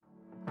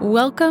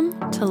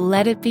Welcome to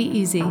Let It Be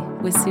Easy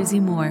with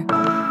Susie Moore.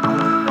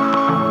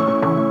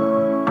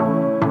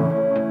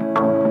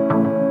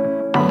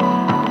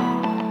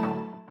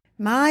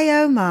 My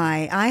oh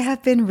my, I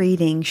have been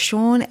reading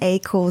Shawn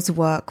Achor's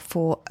work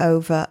for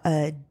over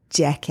a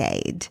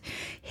decade.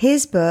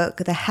 His book,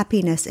 The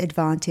Happiness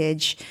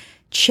Advantage,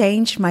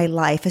 changed my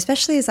life,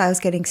 especially as I was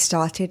getting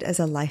started as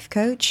a life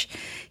coach.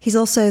 He's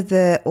also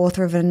the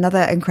author of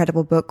another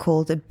incredible book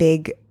called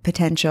Big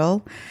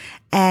Potential.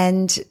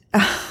 And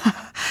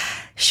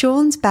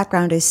Shawn's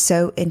background is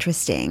so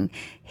interesting.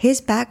 His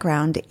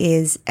background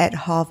is at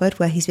Harvard,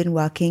 where he's been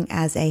working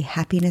as a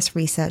happiness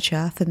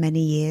researcher for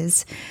many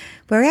years,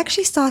 where he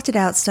actually started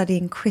out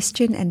studying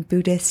Christian and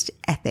Buddhist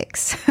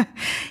ethics.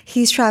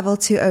 He's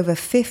traveled to over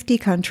 50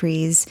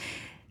 countries,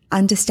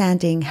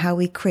 understanding how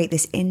we create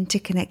this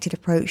interconnected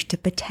approach to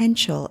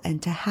potential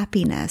and to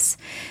happiness.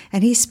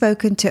 And he's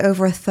spoken to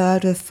over a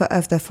third of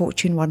the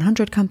Fortune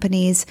 100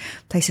 companies,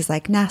 places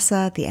like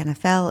NASA, the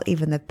NFL,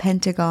 even the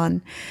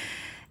Pentagon.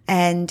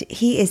 And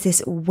he is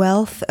this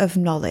wealth of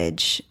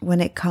knowledge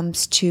when it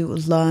comes to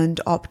learned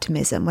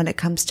optimism, when it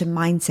comes to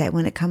mindset,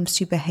 when it comes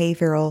to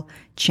behavioral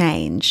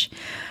change.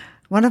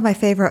 One of my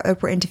favorite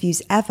Oprah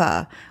interviews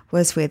ever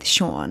was with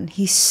Shawn.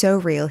 He's so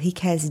real. He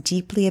cares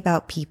deeply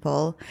about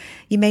people.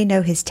 You may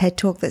know his TED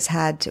Talk that's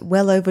had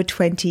well over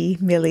 20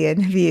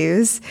 million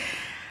views.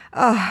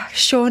 Oh,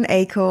 Shawn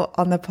Achor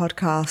on the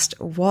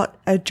podcast. What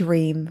a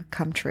dream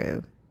come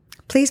true.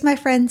 Please, my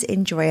friends,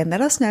 enjoy and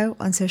let us know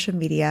on social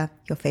media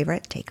your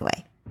favorite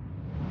takeaway.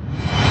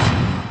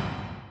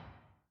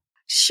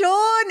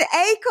 Shawn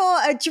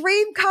Achor, a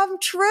dream come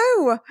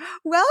true.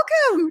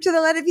 Welcome to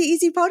the Let It Be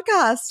Easy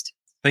podcast.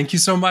 Thank you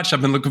so much.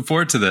 I've been looking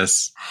forward to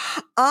this.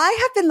 I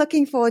have been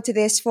looking forward to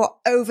this for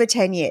over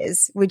 10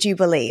 years, would you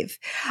believe?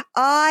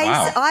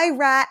 I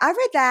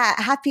read that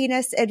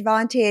Happiness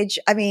Advantage.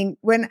 I mean,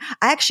 when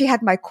I actually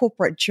had my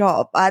corporate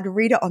job, I'd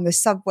read it on the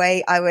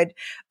subway. I would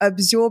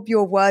absorb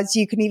your words.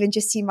 You can even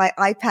just see my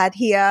iPad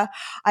here.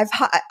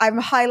 I'm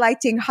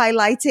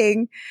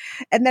highlighting.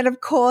 And then, of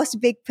course,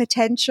 Big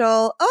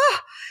Potential. Oh,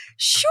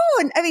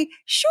 Shawn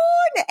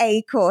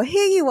Achor,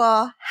 here you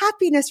are,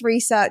 happiness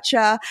researcher.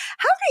 How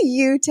do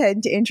you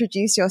tend to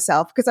introduce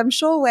yourself? Because I'm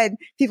sure when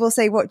people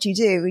say, what do you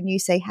do? And you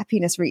say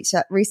happiness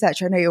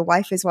researcher, I know your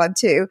wife is one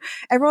too.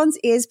 Everyone's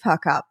ears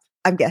perk up,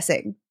 I'm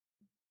guessing.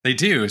 They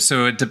do.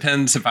 So it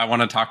depends if I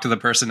want to talk to the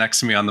person next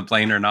to me on the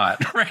plane or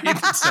not,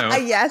 right? So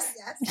Yes.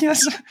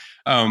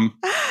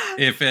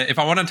 If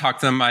I want to talk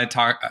to them,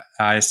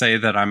 I say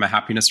that I'm a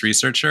happiness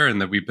researcher and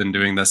that we've been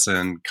doing this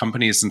in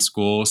companies and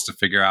schools to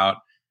figure out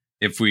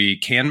if we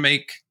can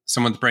make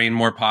someone's brain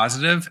more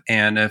positive,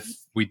 and if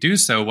we do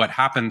so, what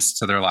happens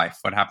to their life?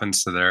 What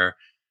happens to their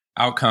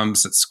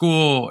outcomes at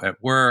school,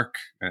 at work,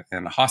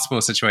 in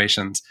hospital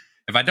situations?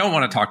 If I don't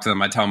want to talk to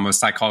them, I tell them I'm a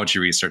psychology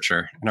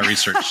researcher and I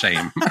research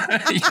shame.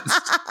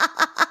 Yes.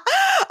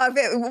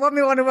 What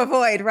we want to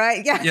avoid,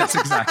 right? Yeah. Yes,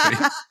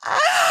 exactly.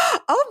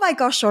 Oh my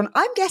gosh, Shawn,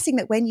 I'm guessing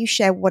that when you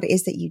share what it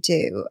is that you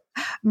do,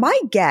 my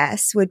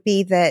guess would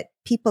be that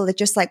people are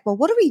just like, well,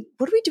 what are we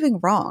doing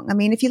wrong? I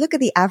mean, if you look at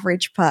the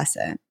average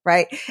person,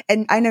 right?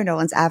 And I know no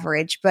one's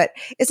average, but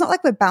it's not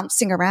like we're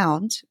bouncing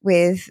around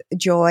with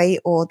joy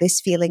or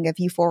this feeling of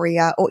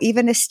euphoria or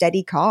even a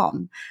steady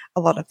calm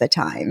a lot of the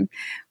time.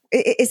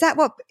 Is that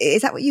what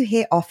you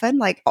hear often,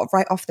 like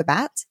right off the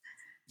bat?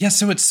 Yeah,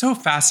 so it's so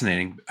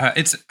fascinating. I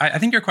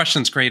think your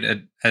question's great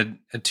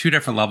at two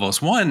different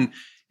levels. One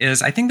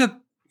is I think that,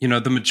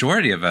 the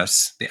majority of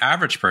us, the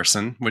average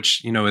person,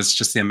 which, is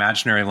just the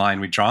imaginary line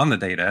we draw on the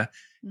data,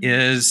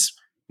 is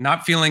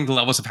not feeling the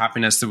levels of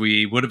happiness that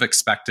we would have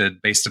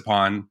expected based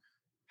upon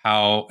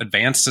how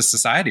advanced a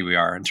society we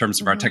are in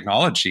terms of our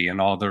technology and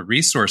all the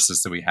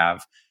resources that we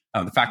have.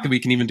 The fact that we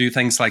can even do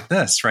things like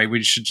this, right?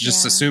 We should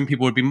just assume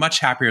people would be much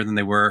happier than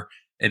they were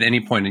at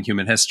any point in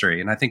human history.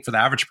 And I think for the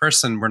average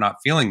person, we're not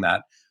feeling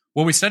that.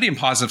 What we study in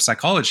positive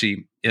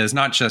psychology is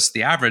not just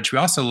the average. We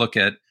also look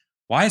at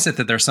why is it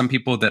that there are some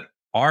people that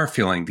are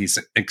feeling these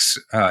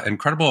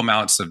incredible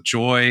amounts of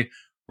joy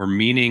or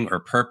meaning or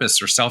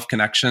purpose or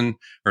self-connection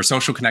or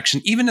social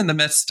connection, even in the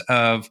midst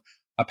of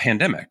a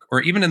pandemic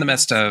or even in the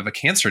midst of a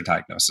cancer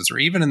diagnosis or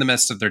even in the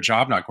midst of their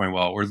job not going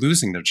well or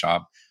losing their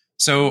job.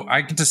 So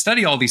I get to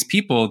study all these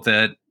people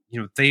that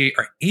they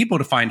are able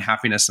to find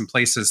happiness in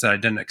places that I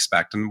didn't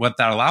expect. And what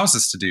that allows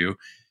us to do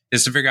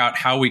is to figure out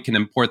how we can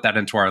import that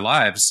into our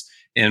lives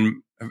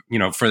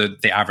for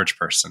the average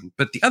person.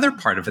 But the other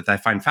part of it that I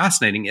find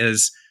fascinating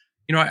is,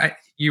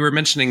 you were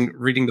mentioning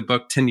reading the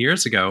book 10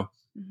 years ago.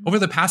 Over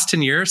the past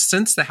 10 years,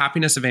 since the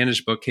Happiness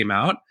Advantage book came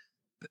out,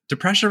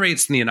 depression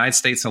rates in the United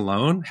States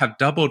alone have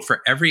doubled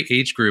for every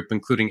age group,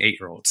 including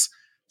 8-year-olds.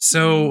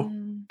 So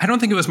I don't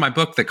think it was my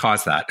book that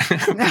caused that.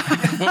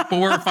 But what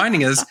we're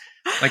finding is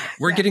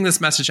we're getting this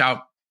message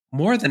out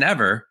more than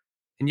ever.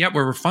 And yet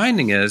what we're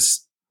finding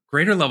is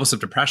greater levels of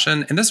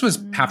depression. And this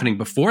was happening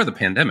before the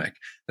pandemic.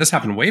 This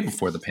happened way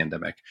before the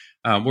pandemic,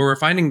 where we're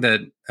finding that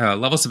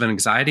levels of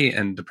anxiety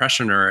and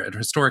depression are at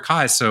historic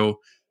highs. So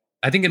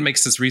I think it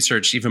makes this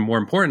research even more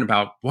important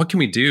about what can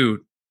we do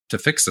to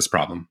fix this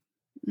problem.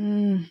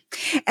 Mm.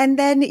 And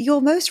then your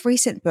most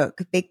recent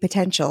book, Big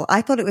Potential,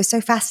 I thought it was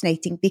so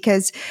fascinating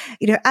because,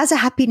 as a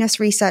happiness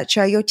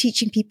researcher, you're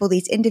teaching people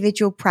these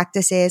individual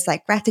practices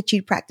like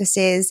gratitude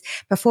practices,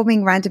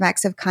 performing random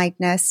acts of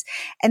kindness.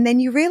 And then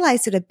you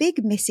realize that a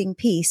big missing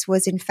piece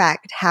was, in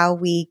fact, how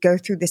we go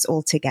through this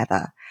all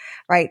together,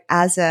 right?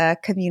 As a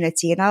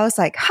community. And I was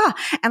like,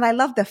 and I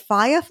love the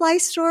firefly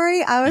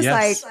story. I was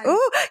like,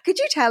 oh, could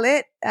you tell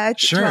it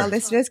to our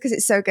listeners? Because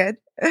it's so good.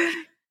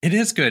 It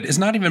is good. It's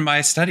not even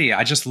my study.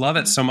 I just love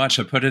it so much.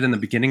 I put it in the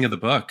beginning of the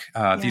book.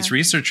 These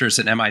researchers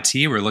at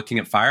MIT were looking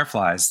at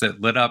fireflies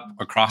that lit up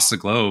across the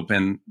globe.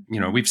 And,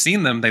 we've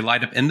seen them. They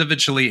light up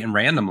individually and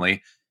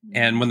randomly.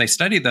 And when they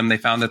studied them, they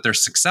found that their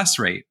success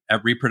rate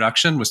at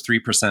reproduction was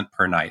 3%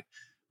 per night,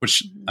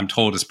 which I'm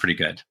told is pretty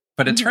good.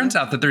 But it turns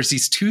out that there's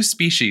these two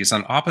species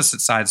on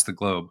opposite sides of the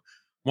globe,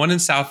 one in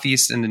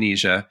Southeast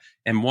Indonesia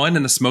and one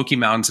in the Smoky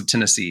Mountains of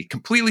Tennessee,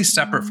 completely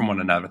separate from one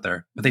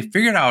another. But they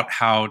figured out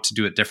how to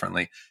do it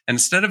differently. And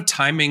instead of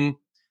timing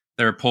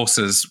their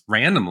pulses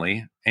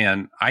randomly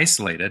and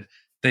isolated,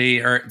 they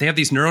have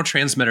these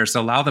neurotransmitters that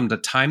allow them to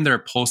time their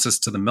pulses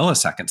to the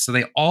millisecond. So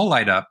they all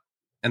light up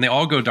and they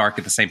all go dark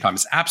at the same time.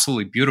 It's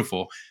absolutely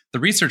beautiful. The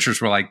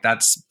researchers were like,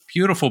 that's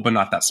beautiful, but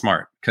not that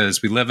smart,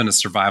 because we live in a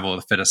survival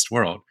of the fittest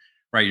world,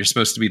 right? You're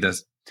supposed to be the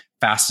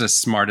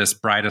fastest,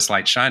 smartest, brightest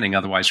light shining.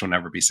 Otherwise, you'll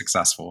never be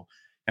successful.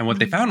 And what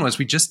they found was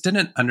we just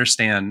didn't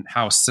understand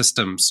how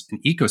systems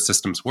and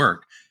ecosystems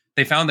work.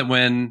 They found that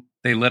when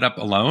they lit up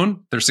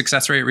alone, their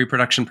success rate at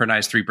reproduction per night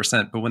is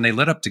 3%. But when they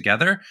lit up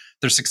together,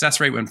 their success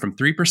rate went from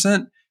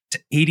 3%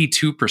 to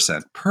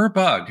 82% per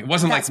bug. It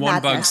wasn't like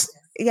one bug's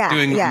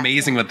doing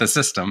amazing with the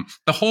system.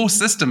 The whole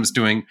system's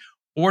doing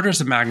orders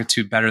of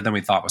magnitude better than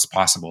we thought was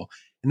possible.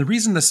 And the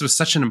reason this was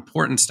such an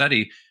important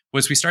study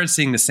was we started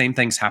seeing the same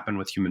things happen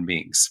with human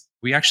beings.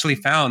 We actually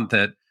found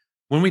that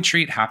when we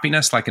treat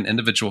happiness like an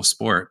individual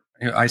sport,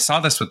 I saw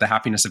this with the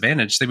Happiness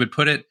Advantage, they would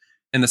put it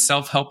in the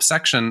self-help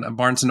section of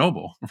Barnes &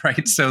 Noble,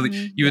 right? So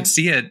you would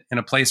see it in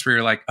a place where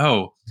you're like,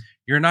 oh,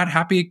 you're not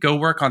happy? Go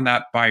work on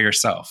that by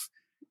yourself.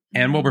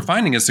 And what we're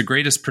finding is the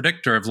greatest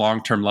predictor of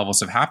long-term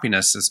levels of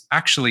happiness is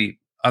actually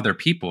other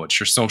people. It's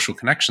your social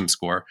connection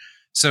score.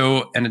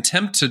 So an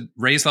attempt to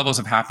raise levels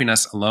of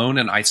happiness alone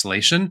in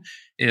isolation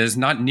is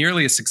not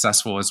nearly as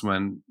successful as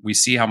when we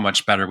see how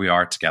much better we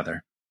are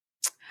together.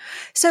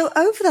 So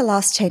over the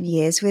last 10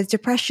 years, with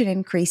depression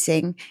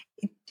increasing,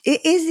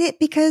 is it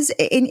because,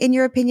 in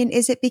your opinion,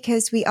 is it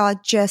because we are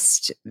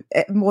just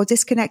more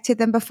disconnected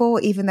than before,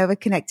 even though we're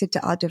connected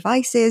to our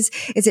devices?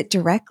 Is it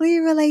directly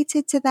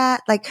related to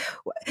that?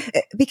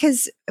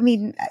 Because,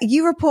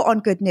 you report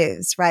on good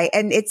news, right?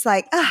 And it's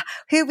like,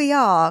 here we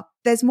are.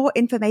 There's more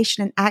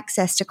information and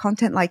access to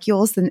content like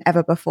yours than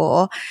ever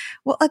before.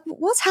 Well,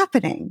 what's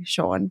happening,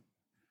 Shawn?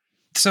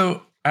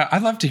 So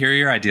I'd love to hear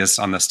your ideas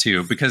on this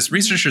too, because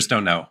researchers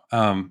don't know.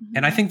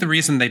 And I think the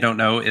reason they don't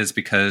know is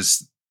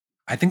because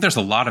I think there's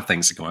a lot of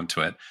things that go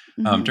into it.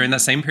 During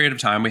that same period of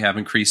time, we have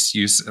increased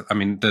use.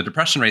 The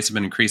depression rates have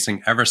been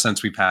increasing ever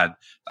since we've had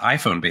the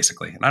iPhone,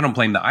 basically. And I don't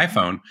blame the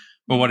iPhone,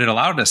 but what it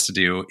allowed us to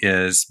do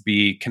is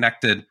be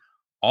connected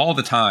all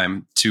the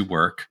time to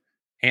work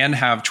and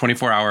have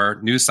 24-hour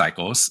news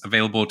cycles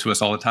available to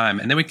us all the time.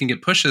 And then we can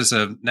get pushes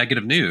of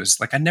negative news.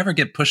 Like I never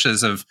get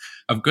pushes of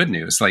good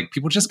news. Like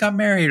people just got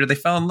married or they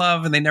fell in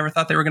love and they never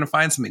thought they were going to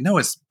find something. No,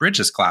 it's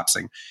bridges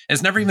collapsing.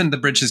 It's never even the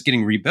bridges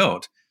getting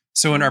rebuilt.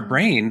 So in our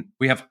brain,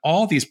 we have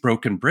all these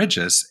broken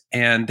bridges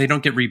and they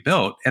don't get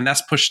rebuilt. And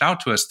that's pushed out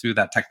to us through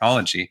that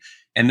technology.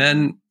 And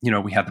then,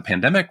 we had the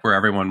pandemic where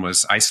everyone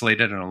was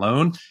isolated and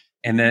alone.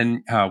 And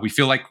then we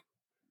feel like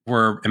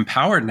we're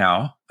empowered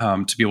now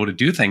to be able to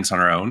do things on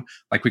our own.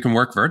 Like we can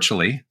work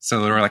virtually.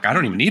 So we're like, I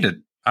don't even need it.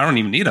 I don't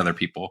even need other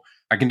people.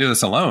 I can do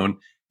this alone.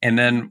 And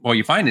then what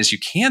you find is you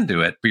can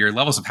do it, but your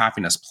levels of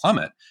happiness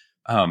plummet.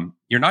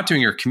 You're not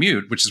doing your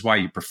commute, which is why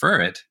you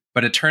prefer it.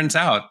 But it turns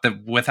out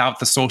that without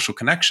the social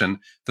connection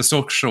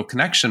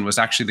was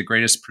actually the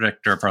greatest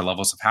predictor of our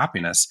levels of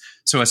happiness.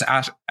 So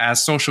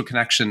as social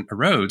connection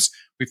erodes,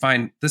 we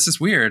find this is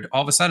weird.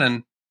 All of a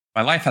sudden,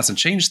 my life hasn't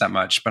changed that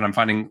much, but I'm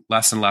finding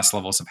less and less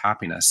levels of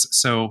happiness.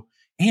 So,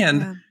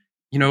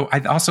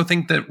 I also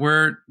think that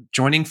we're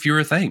joining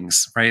fewer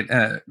things, right?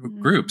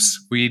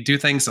 Groups. We do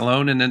things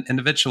alone and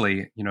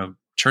individually.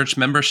 Church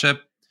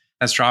membership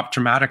has dropped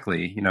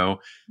dramatically.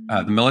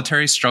 The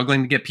military is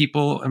struggling to get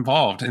people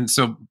involved. And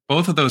so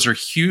both of those are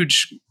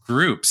huge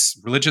groups,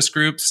 religious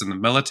groups and the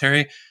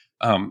military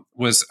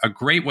was a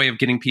great way of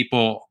getting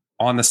people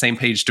on the same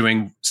page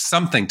doing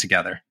something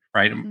together,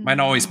 right? It might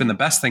not always been the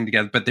best thing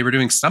together, but they were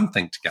doing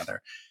something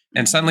together.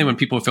 And suddenly when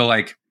people feel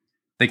like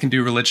they can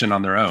do religion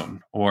on their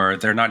own, or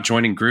they're not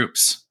joining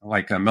groups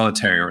like a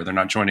military, or they're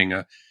not joining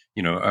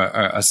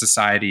a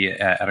society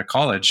at a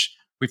college,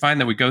 we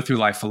find that we go through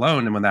life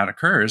alone. And when that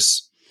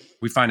occurs,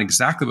 we find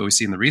exactly what we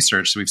see in the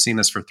research. So we've seen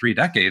this for 3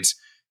 decades.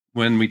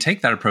 When we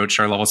take that approach,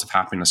 our levels of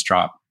happiness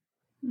drop.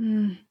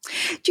 Do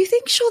you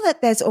think, Shawn,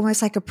 that there's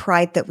almost like a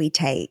pride that we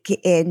take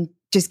in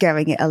just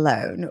going it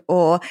alone,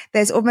 or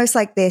there's almost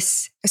like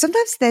this.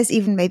 Sometimes there's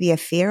even maybe a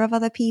fear of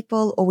other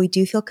people, or we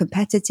do feel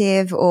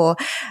competitive, or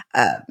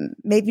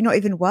maybe not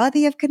even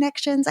worthy of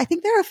connections. I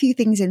think there are a few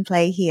things in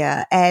play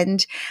here.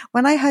 And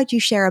when I heard you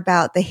share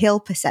about the hill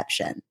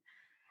perception,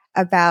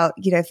 about,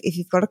 if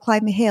you've got to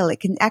climb a hill, it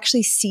can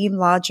actually seem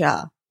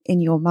larger in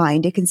your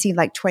mind. It can seem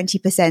like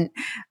 20%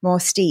 more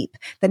steep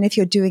than if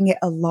you're doing it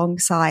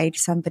alongside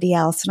somebody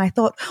else. And I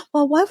thought,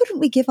 well, why wouldn't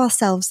we give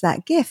ourselves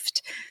that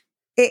gift?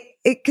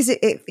 Because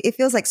it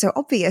feels like so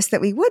obvious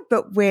that we would,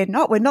 but we're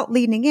not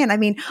leaning in. I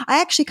mean, I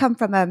actually come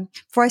from,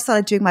 before I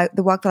started doing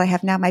the work that I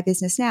have now, my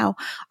business now,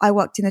 I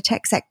worked in the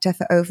tech sector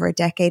for over a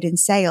decade in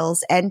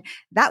sales, and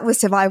that was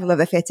survival of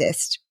the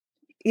fittest.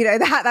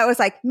 That was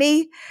like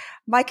me,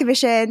 my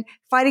commission,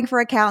 fighting for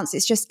accounts.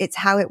 It's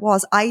how it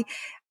was. And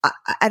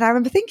I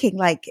remember thinking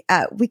like,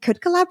 we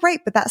could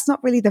collaborate, but that's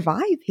not really the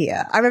vibe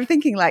here. I remember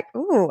thinking like,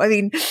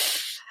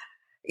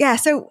 yeah.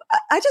 So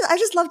I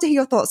just love to hear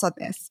your thoughts on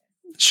this.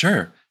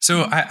 Sure.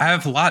 So I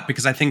have a lot,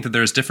 because I think that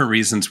there's different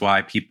reasons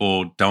why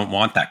people don't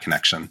want that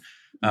connection.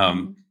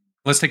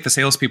 Let's take the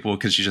salespeople,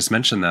 because you just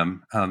mentioned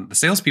them. The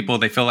salespeople,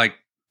 they feel like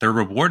they're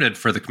rewarded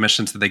for the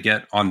commissions that they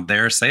get on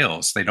their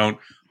sales. They don't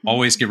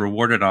always get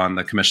rewarded on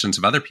the commissions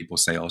of other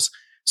people's sales.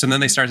 So then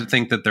they start to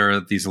think that there are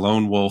these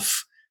lone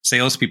wolf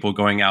salespeople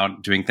going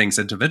out doing things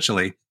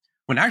individually,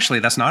 when actually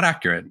that's not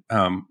accurate.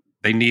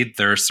 They need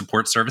their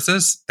support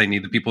services. They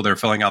need the people that are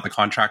filling out the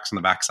contracts on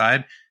the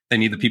backside. They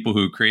need the people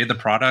who created the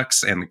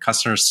products and the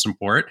customer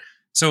support.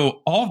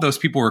 So all of those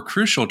people were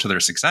crucial to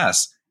their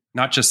success,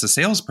 not just the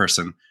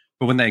salesperson.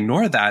 But when they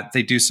ignore that,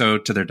 they do so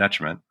to their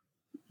detriment.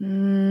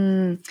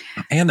 And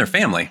their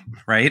family,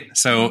 right?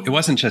 So it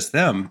wasn't just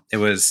them. It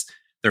was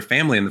their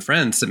family and the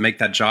friends that make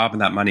that job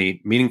and that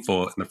money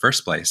meaningful in the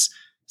first place.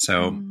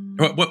 So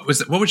what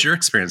was your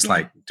experience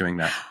like doing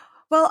that?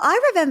 Well,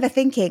 I remember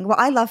thinking,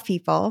 I love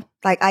people.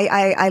 Like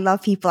I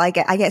love people. I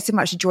get so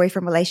much joy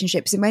from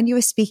relationships. And when you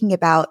were speaking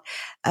about,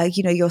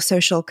 your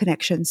social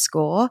connection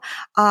score,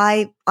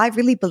 I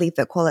really believe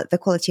that the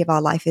quality of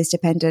our life is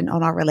dependent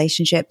on our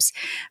relationships.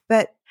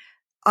 But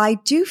I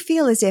do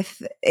feel as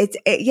if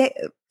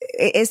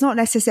it's not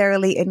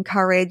necessarily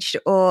encouraged,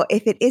 or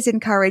if it is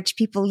encouraged,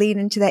 people lean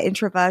into their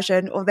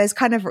introversion, or there's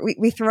kind of,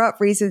 we throw up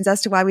reasons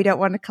as to why we don't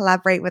want to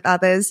collaborate with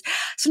others.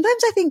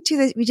 Sometimes I think too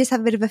that we just have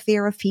a bit of a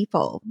fear of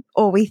people,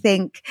 or we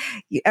think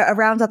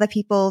around other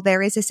people,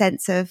 there is a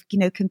sense of,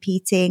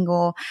 competing,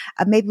 or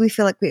maybe we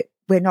feel like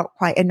we're not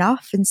quite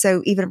enough. And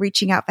so even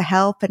reaching out for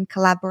help and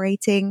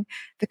collaborating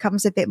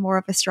becomes a bit more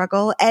of a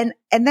struggle. And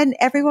then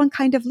everyone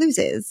kind of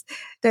loses,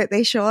 don't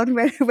they, Shawn,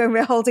 when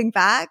we're holding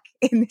back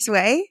in this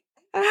way?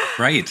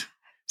 Right.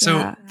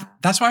 So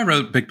that's why I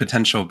wrote Big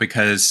Potential,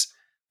 because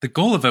the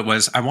goal of it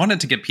was I wanted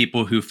to get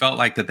people who felt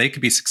like that they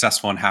could be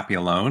successful and happy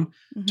alone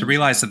to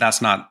realize that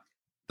that's not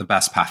the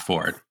best path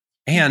forward.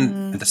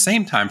 And at the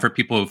same time, for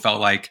people who felt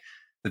like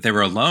that they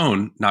were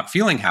alone, not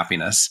feeling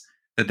happiness,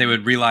 that they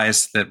would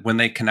realize that when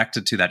they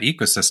connected to that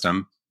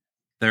ecosystem,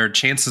 their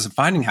chances of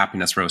finding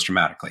happiness rose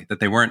dramatically, that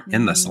they weren't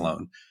in this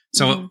alone.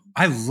 So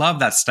I love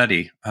that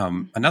study.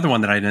 Another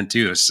one that I didn't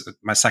do is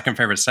my second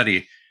favorite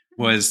study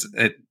was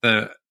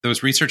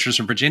those researchers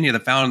from Virginia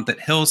that found that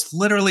hills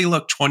literally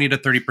look 20 to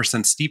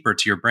 30% steeper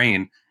to your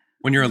brain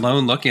when you're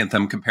alone looking at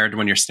them compared to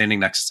when you're standing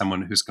next to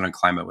someone who's going to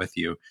climb it with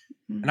you.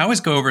 And I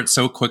always go over it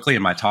so quickly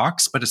in my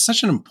talks, but it's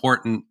such it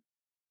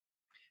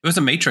was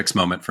a matrix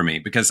moment for me,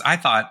 because I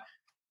thought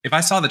if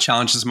I saw the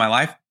challenges of my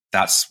life,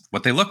 that's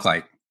what they look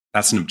like.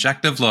 That's an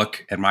objective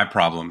look at my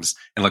problems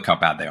and look how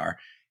bad they are.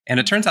 And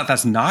it turns out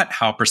that's not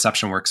how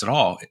perception works at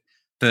all.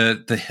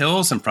 The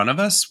hills in front of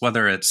us,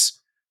 whether it's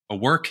a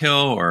work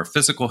hill or a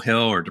physical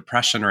hill or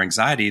depression or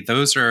anxiety,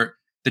 the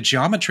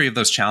geometry of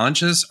those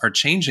challenges are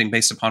changing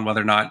based upon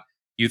whether or not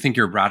you think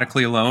you're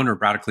radically alone or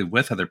radically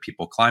with other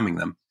people climbing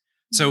them.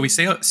 So we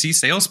see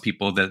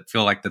salespeople that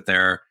feel like that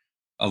they're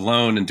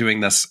alone and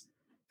doing this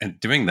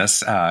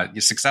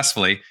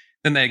successfully.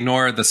 Then they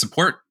ignore the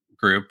support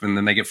group, and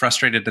then they get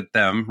frustrated at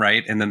them,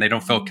 right? And then they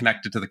don't feel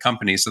connected to the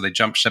company, so they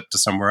jump ship to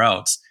somewhere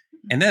else.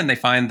 And then they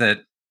find that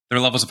their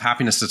levels of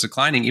happiness is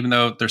declining, even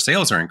though their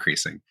sales are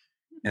increasing.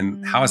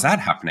 And how is that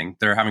happening?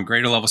 They're having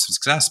greater levels of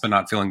success, but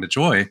not feeling the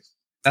joy.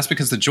 That's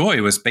because the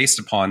joy was based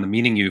upon the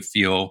meaning you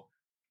feel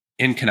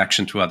in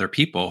connection to other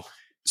people.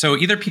 So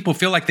either people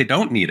feel like they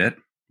don't need it,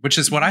 which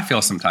is what I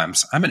feel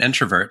sometimes. I'm an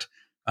introvert.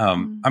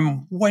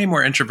 I'm way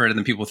more introverted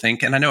than people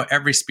think. And I know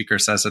every speaker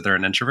says that they're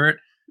an introvert,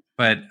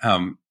 but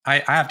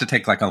I have to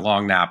take like a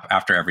long nap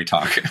after every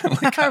talk.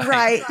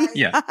 Right.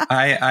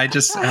 I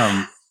just,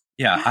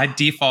 I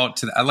default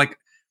to that. Like,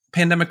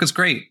 pandemic was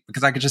great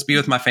because I could just be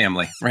with my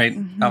family, right?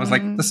 I was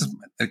like,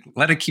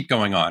 let it keep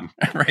going on,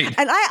 right?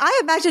 And I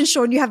imagine,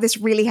 Shawn, you have this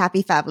really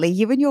happy family.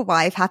 You and your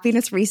wife,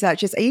 happiness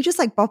researchers. Are you just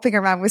like bopping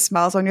around with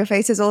smiles on your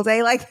faces all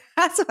day? Like,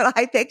 that's what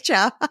I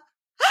picture.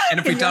 And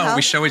if we don't,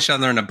 we show each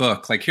other in a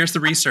book. Like, here's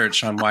the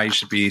research on why you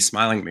should be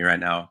smiling at me right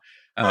now.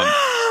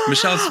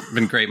 Michelle's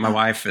been great. My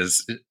wife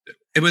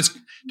it was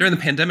during the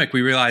pandemic,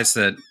 we realized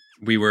that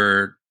we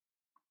were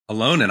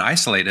alone and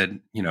isolated,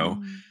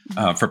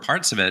 for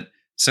parts of it.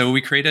 So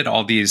we created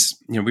all these,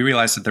 we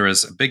realized that there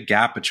was a big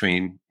gap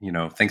between,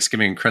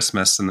 Thanksgiving and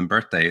Christmas and then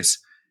birthdays.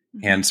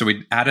 And so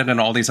we added in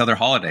all these other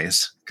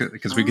holidays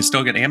because we could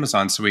still get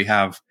Amazon. So we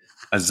have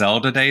a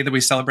Zelda day that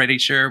we celebrate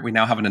each year. We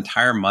now have an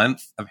entire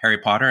month of Harry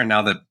Potter. And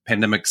now that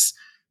pandemic's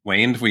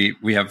waned,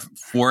 we have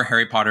 4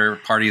 Harry Potter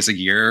parties a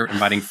year,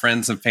 inviting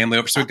friends and family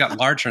over. So we've got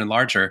larger and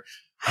larger.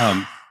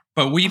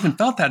 But we even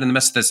felt that in the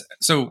midst of this.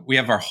 So we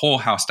have our whole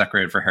house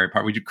decorated for Harry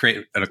Potter. We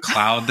created a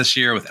cloud this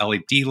year with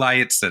LED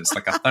lights. It's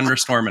like a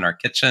thunderstorm in our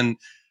kitchen.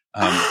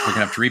 We're going to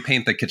have to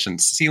repaint the kitchen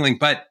ceiling,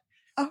 but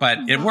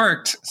it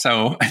worked.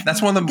 So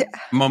that's one of the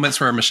moments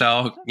where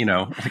Michelle,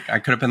 I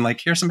could have been like,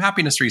 here's some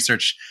happiness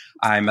research.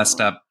 I messed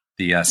up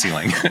the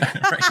ceiling.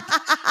 Right?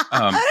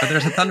 But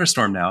there's a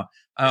thunderstorm now.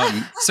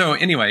 So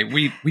anyway,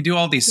 we do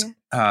all these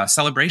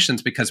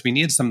celebrations because we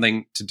needed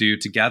something to do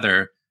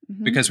together,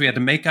 because we had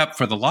to make up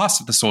for the loss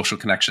of the social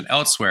connection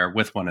elsewhere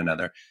with one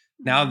another.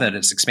 Now that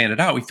it's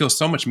expanded out, we feel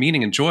so much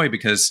meaning and joy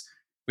because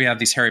we have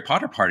these Harry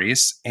Potter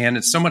parties, and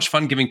it's so much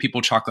fun giving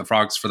people chocolate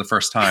frogs for the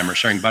first time or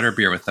sharing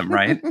butterbeer with them,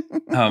 right?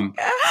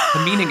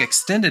 The meaning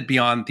extended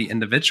beyond the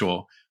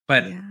individual.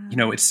 But,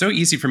 it's so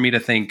easy for me to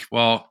think,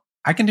 well,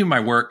 I can do my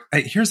work.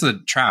 Here's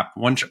the trap.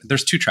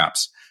 There's 2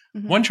 traps.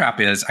 One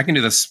trap is I can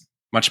do this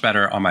much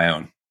better on my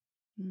own,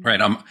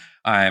 right?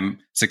 I'm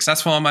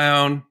successful on my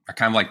own. I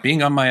kind of like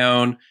being on my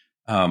own.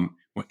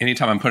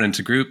 Anytime I'm put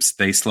into groups,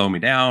 they slow me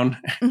down.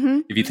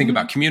 If you think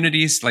about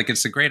communities, like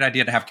it's a great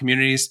idea to have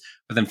communities,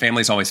 but then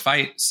families always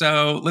fight.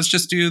 So let's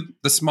just do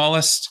the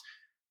smallest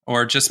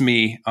or just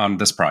me on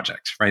this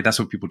project, right? That's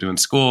what people do in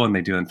school and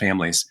they do in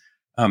families.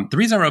 The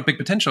reason I wrote Big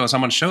Potential is I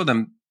want to show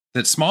them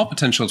that small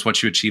potential is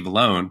what you achieve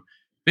alone.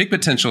 Big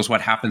potential is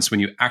what happens when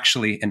you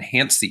actually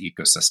enhance the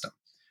ecosystem.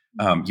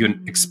 You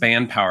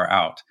expand power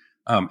out.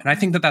 And I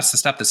think that that's the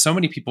step that so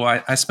many people,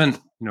 I spent,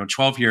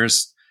 12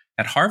 years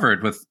at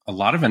Harvard with a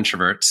lot of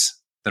introverts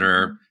that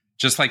are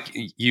just like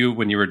you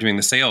when you were doing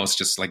the sales,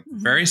 just like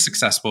very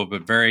successful,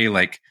 but very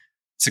like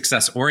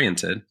success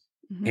oriented.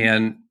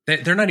 And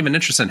they're not even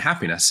interested in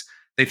happiness.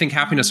 They think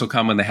happiness will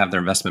come when they have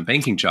their investment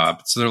banking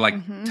job. So they're like,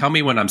 tell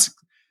me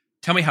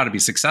how to be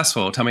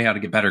successful. Tell me how to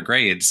get better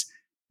grades.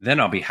 Then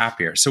I'll be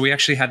happier. So we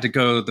actually had to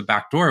go the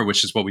back door,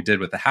 which is what we did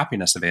with the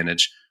happiness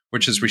advantage,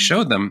 which is we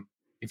showed them,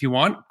 if you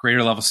want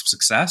greater levels of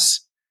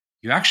success,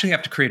 you actually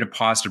have to create a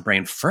positive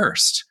brain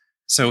first.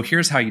 So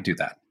here's how you do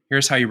that.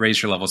 Here's how you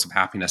raise your levels of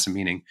happiness and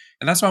meaning.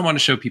 And that's what I want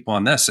to show people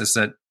on this is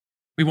that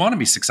we want to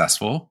be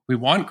successful. We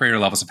want greater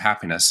levels of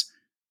happiness.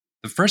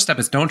 The first step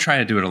is don't try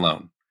to do it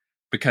alone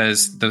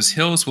because those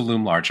hills will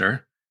loom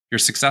larger. Your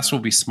success will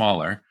be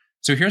smaller.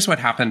 So here's what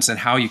happens and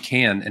how you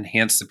can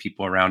enhance the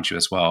people around you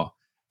as well.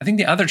 I think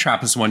the other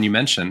trap is the one you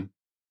mentioned.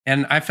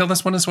 And I feel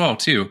this one as well,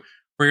 too,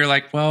 where you're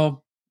like,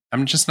 well,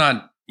 I'm just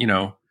not,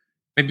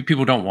 maybe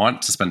people don't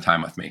want to spend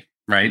time with me,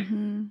 right?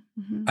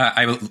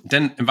 I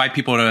didn't invite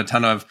people to a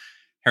ton of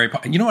Harry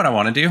Potter. You know what I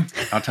want to do?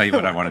 I'll tell you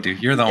what I want to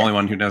do. You're the only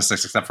one who knows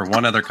this except for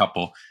one other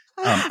couple.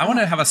 I want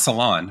to have a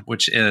salon,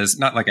 which is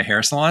not like a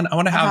hair salon. I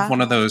want to have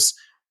one of those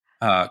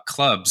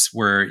clubs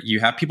where you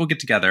have people get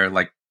together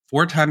like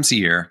 4 times a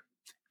year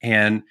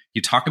and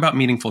you talk about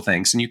meaningful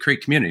things and you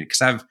create community.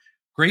 Because I have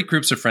great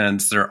groups of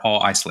friends that are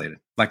all isolated.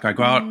 Like I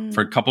go out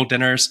for a couple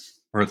dinners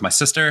or with my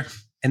sister,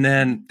 and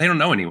then they don't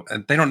know anyone.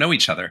 They don't know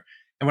each other.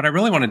 And what I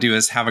really want to do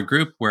is have a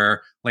group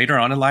where later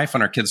on in life,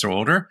 when our kids are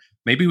older,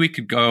 maybe we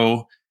could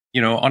go,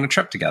 on a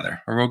trip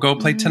together, or we'll go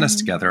play tennis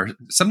together,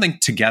 something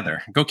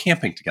together, go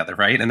camping together,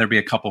 right? And there'd be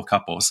a couple of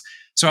couples.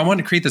 So I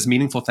wanted to create this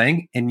meaningful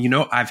thing. And,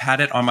 I've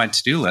had it on my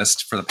to-do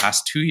list for the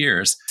past 2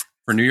 years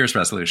for New Year's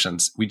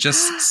resolutions. We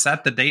just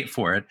set the date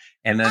for it.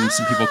 And then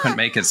some people couldn't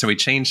make it. So we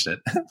changed it,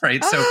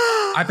 right? So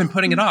I've been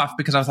putting it off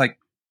because I was like,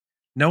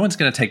 no one's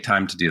going to take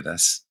time to do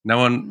this. No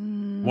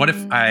one, what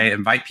if I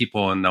invite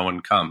people and no one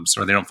comes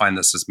or they don't find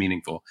this as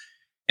meaningful?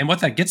 And what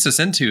that gets us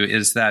into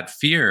is that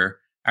fear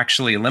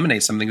actually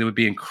eliminates something that would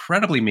be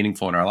incredibly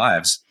meaningful in our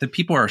lives that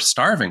people are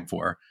starving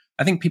for.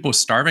 I think people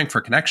starving for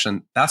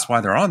connection, that's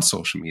why they're on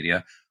social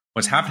media.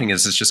 What's happening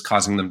is it's just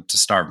causing them to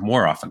starve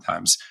more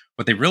oftentimes.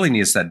 What they really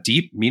need is that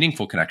deep,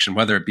 meaningful connection,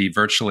 whether it be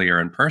virtually or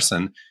in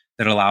person,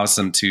 that allows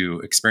them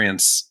to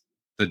experience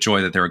the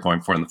joy that they were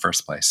going for in the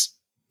first place.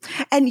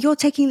 And you're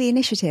taking the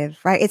initiative,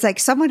 right? It's like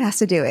someone has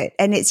to do it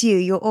and it's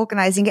you're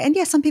organizing it. And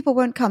yes, some people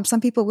won't come, some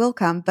people will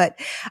come, but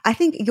I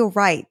think you're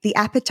right. The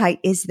appetite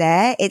is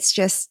there. It's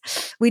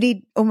just, we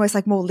need almost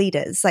like more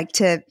leaders, like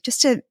to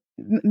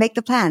make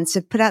the plans,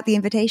 to put out the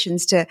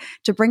invitations, to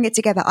bring it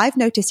together. I've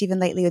noticed even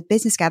lately with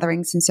business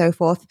gatherings and so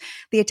forth,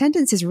 the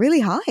attendance is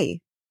really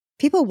high.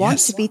 People want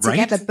to be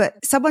together,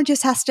 but someone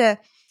just has to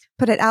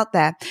put it out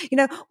there.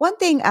 One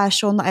thing,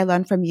 Shawn, that I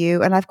learned from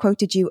you, and I've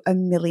quoted you a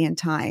million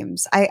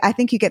times. I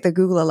think you get the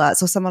Google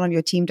alerts or someone on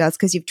your team does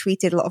because you've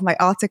tweeted a lot of my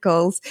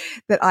articles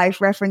that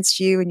I've referenced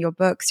you in your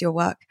books, your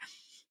work,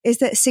 is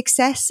that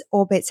success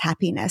orbits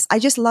happiness. I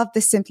just love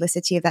the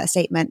simplicity of that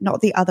statement, not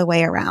the other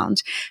way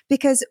around,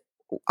 because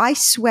I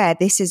swear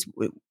this is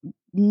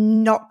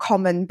not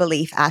common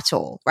belief at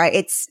all, right?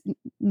 It's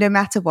no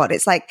matter what,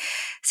 it's like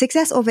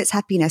success orbits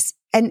happiness.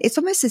 And it's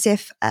almost as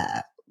if,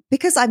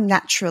 because I'm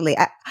naturally,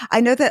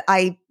 I know that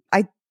I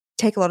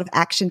take a lot of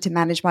action to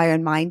manage my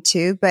own mind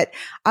too, but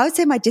I would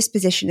say my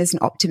disposition is an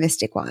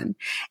optimistic one.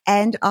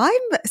 And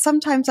I'm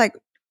sometimes like,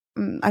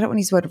 I don't want to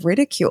use the word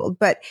ridiculed,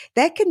 but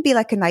there can be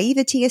like a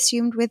naivety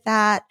assumed with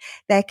that.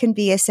 There can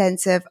be a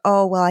sense of,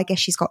 oh, well, I guess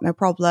she's got no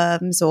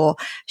problems, or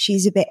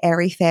she's a bit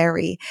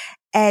airy-fairy.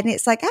 And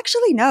it's like,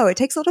 actually, no, it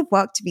takes a lot of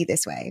work to be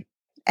this way.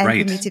 And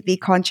Right. for me to be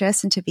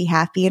conscious and to be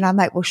happy. And I'm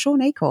like, well,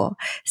 Shawn Achor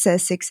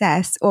says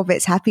success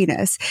orbits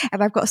happiness.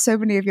 And I've got so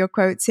many of your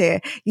quotes here.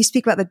 You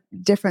speak about the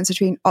difference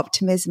between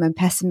optimism and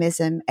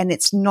pessimism, and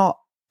it's not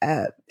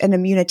an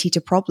immunity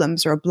to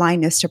problems or a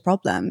blindness to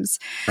problems.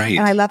 Right.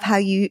 And I love how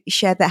you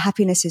shared that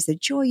happiness is the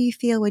joy you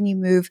feel when you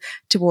move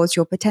towards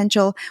your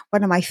potential.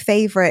 One of my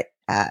favorite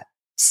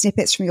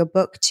snippets from your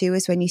book too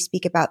is when you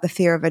speak about the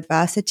fear of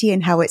adversity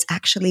and how it's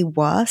actually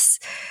worse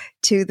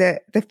to the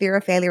fear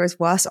of failure is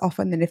worse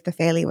often than if the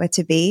failure were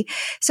to be.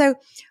 So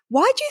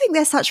why do you think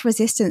there's such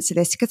resistance to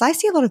this? Because I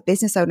see a lot of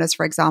business owners,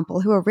 for example,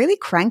 who are really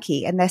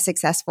cranky and they're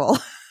successful.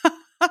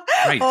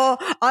 Right. Or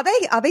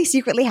are they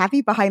secretly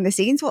happy behind the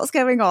scenes? What's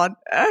going on?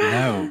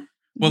 No.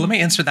 Well, let me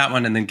answer that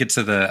one and then get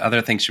to the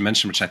other things you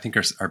mentioned, which I think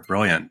are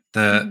brilliant.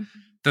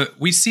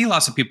 We see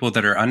lots of people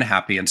that are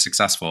unhappy and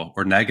successful,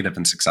 or negative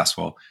and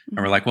successful.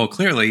 And we're like, well,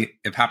 clearly,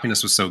 if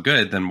happiness was so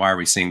good, then why are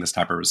we seeing this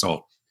type of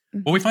result?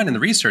 What we find in the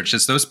research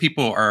is those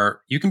people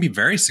you can be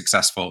very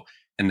successful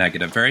and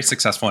negative, very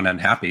successful and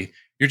unhappy.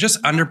 You're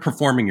just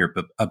underperforming your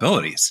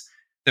abilities.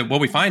 That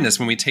what we find is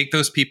when we take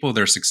those people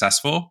that are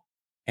successful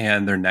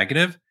and they're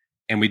negative,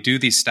 and we do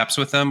these steps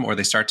with them, or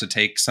they start to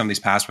take some of these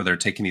paths where they're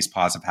taking these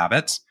positive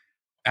habits,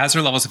 as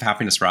their levels of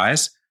happiness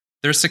rise,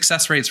 their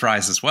success rates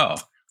rise as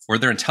well, or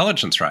their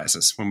intelligence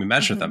rises when we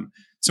measure them.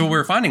 So what we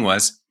were finding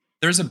was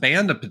there's a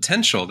band of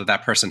potential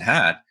that person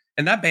had,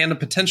 and that band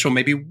of potential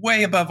may be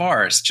way above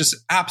ours, just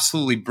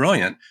absolutely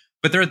brilliant,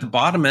 but they're at the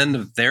bottom end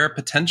of their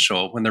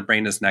potential when their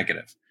brain is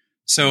negative.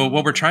 So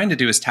what we're trying to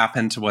do is tap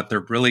into what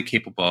they're really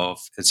capable of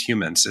as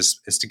humans,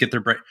 is to get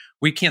their brain.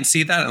 We can't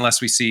see that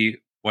unless we see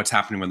what's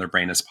happening when their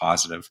brain is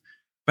positive.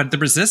 But the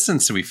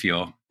resistance that we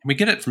feel, we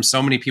get it from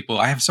so many people.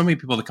 I have so many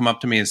people that come up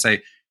to me and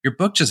say, your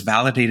book just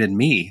validated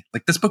me.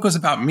 Like, this book was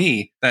about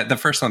me, the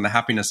first one, The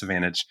Happiness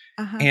Advantage.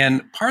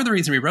 And part of the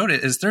reason we wrote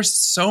it is there's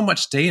so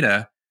much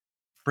data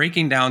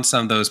breaking down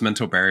some of those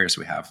mental barriers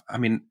we have. I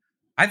mean,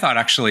 I thought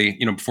actually,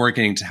 before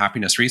getting to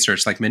happiness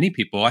research, like many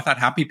people, I thought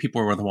happy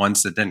people were the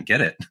ones that didn't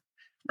get it,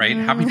 right?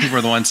 Happy people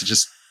are the ones that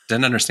just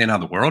didn't understand how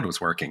the world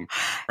was working,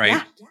 right?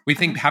 Yeah. We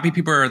think happy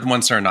people are the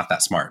ones that are not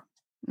that smart.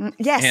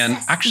 Yes. And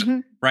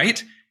actually,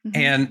 right?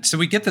 And so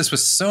we get this with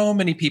so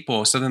many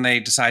people. So then they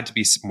decide to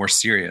be more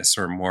serious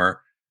or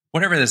more,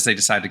 whatever it is, they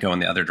decide to go in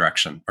the other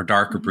direction, or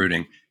dark or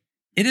brooding.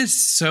 It is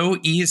so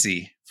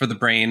easy for the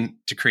brain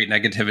to create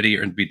negativity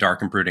or to be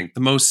dark and brooding.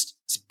 The most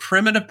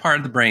primitive part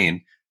of the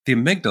brain, the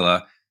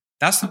amygdala,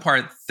 that's the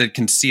part that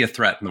can see a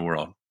threat in the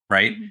world,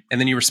 right? And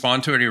then you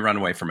respond to it or you run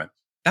away from it.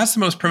 That's the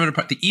most primitive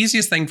part. The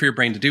easiest thing for your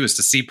brain to do is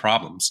to see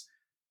problems.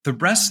 The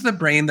rest of the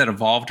brain that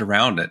evolved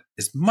around it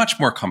is much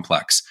more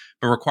complex,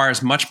 but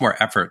requires much more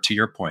effort, to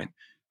your point.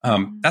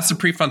 That's the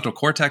prefrontal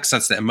cortex.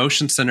 That's the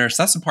emotion centers.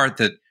 That's the part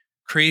that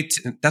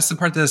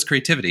has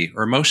creativity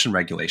or emotion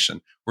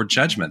regulation or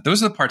judgment.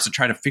 Those are the parts that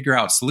try to figure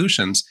out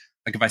solutions.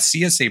 Like if I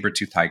see a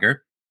saber-toothed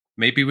tiger,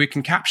 maybe we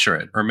can capture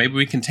it, or maybe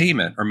we can tame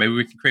it, or maybe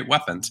we can create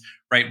weapons,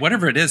 right?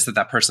 Whatever it is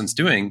that person's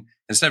doing,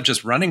 instead of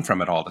just running from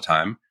it all the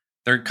time,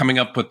 they're coming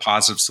up with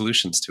positive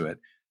solutions to it.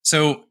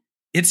 So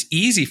it's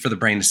easy for the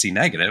brain to see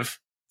negative.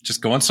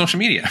 Just go on social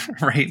media,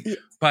 right?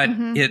 But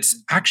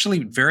it's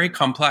actually very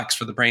complex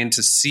for the brain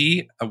to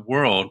see a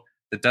world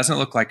that doesn't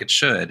look like it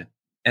should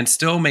and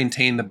still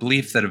maintain the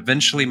belief that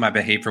eventually my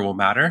behavior will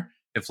matter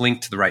if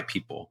linked to the right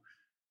people,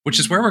 which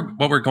is what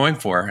we're going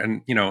for.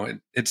 And,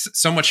 it's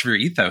so much of your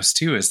ethos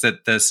too, is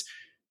that this,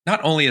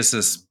 not only is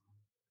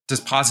does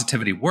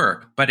positivity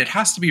work, but it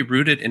has to be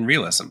rooted in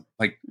realism.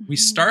 Like we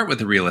start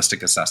with a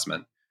realistic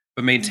assessment,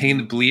 but maintain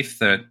the belief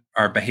that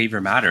our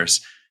behavior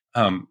matters.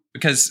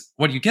 Because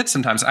what you get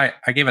sometimes, I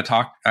gave a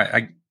talk,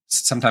 I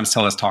sometimes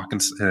tell this talk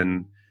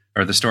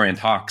or the story in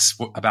talks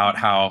about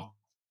how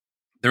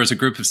there was a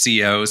group of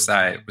CEOs that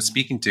I was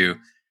speaking to.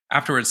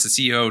 Afterwards,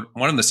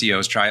 one of the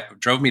CEOs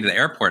drove me to the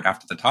airport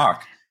after the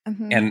talk.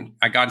 And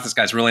I got into this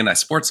guy's really nice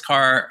sports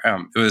car.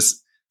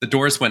 The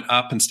doors went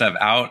up instead of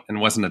out, and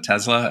it wasn't a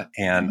Tesla.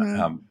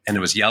 And it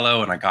was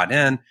yellow, and I got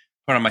in,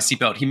 put on my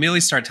seatbelt. He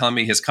immediately started telling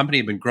me his company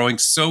had been growing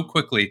so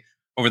quickly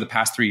over the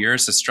past 3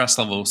 years, the stress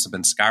levels have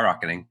been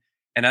skyrocketing.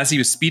 And as he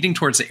was speeding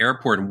towards the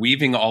airport and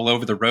weaving all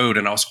over the road,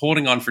 and I was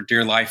holding on for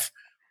dear life,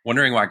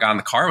 wondering why I got in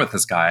the car with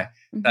this guy,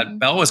 that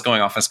bell was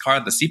going off his car,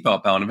 the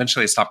seatbelt bell, and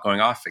eventually it stopped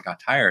going off. It got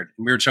tired.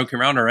 And we were joking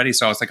around already.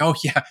 So I was like, oh,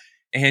 yeah,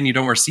 and you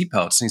don't wear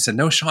seatbelts. And he said,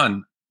 no,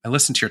 Shawn, I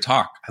listened to your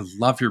talk. I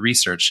love your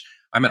research.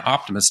 I'm an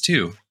optimist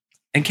too.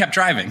 And kept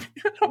driving.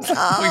 I was like,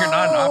 well, you're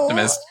not an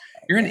optimist.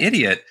 You're an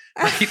idiot.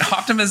 Right?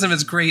 Optimism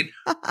is great.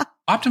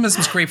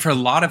 optimism is great for a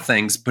lot of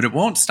things, but it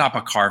won't stop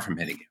a car from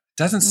hitting you. It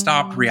doesn't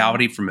stop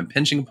reality from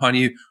impinging upon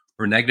you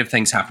or negative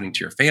things happening to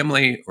your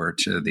family or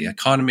to the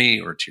economy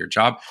or to your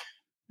job.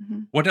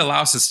 What it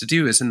allows us to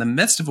do is, in the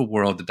midst of a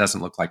world that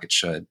doesn't look like it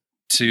should,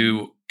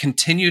 to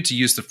continue to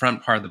use the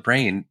front part of the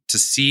brain to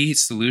see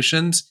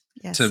solutions,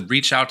 to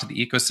reach out to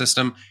the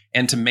ecosystem,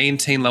 and to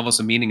maintain levels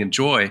of meaning and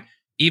joy,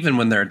 even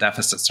when there are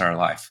deficits in our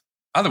life.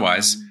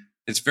 Otherwise,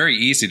 it's very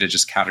easy to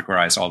just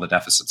categorize all the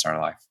deficits in our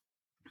life.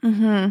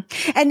 And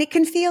it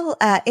can feel,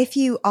 if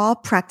you are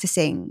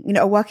practicing,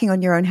 working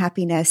on your own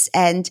happiness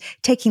and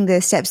taking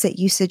the steps that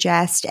you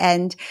suggest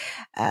and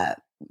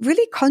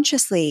really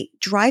consciously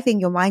driving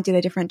your mind in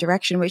a different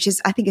direction, which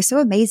is, I think, is so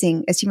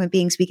amazing. As human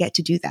beings, we get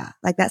to do that.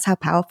 Like, that's how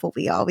powerful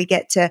we are. We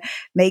get to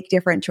make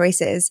different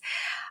choices.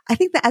 I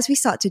think that as we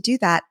start to do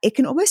that, it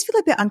can almost feel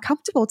a bit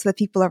uncomfortable to the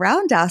people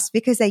around us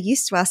because they're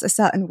used to us a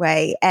certain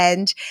way.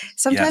 And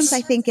sometimes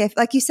I think if,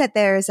 like you said,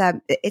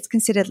 it's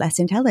considered less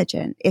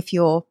intelligent if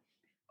you're,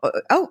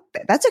 oh,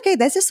 that's okay.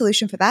 There's a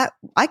solution for that.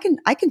 I can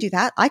do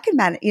that. I can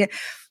manage.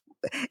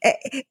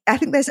 I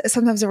think there's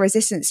sometimes a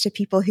resistance to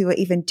people who are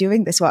even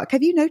doing this work.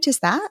 Have you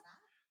noticed that?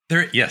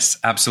 Yes,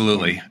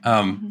 absolutely.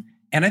 And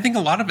I think a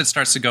lot of it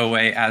starts to go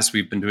away as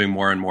we've been doing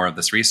more and more of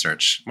this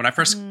research. When I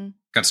first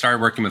got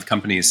started working with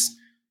companies,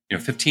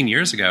 15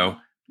 years ago,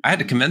 I had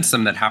to convince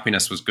them that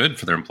happiness was good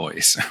for their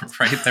employees,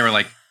 right? They were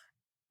like,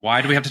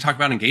 why do we have to talk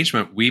about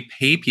engagement? We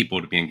pay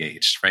people to be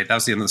engaged, right? That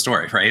was the end of the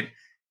story, right?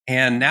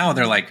 And now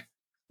they're like,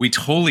 we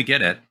totally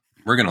get it.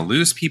 We're going to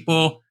lose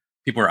people.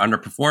 People are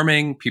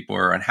underperforming. People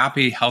are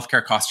unhappy.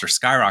 Healthcare costs are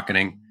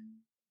skyrocketing.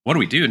 What do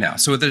we do now?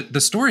 So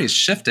the story has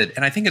shifted.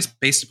 And I think it's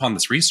based upon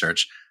this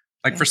research.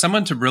 Like, for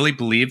someone to really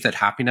believe that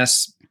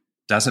happiness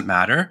doesn't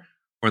matter,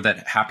 or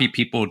that happy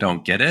people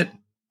don't get it,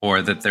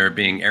 or that they're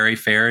being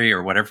airy-fairy,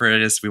 or whatever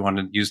it is we want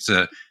to use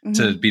to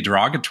be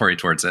derogatory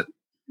towards it,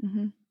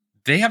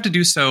 they have to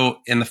do so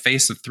in the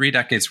face of 3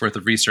 decades worth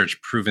of research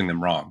proving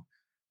them wrong.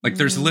 Like,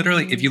 there's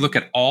literally, if you look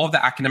at all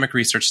the academic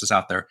research that's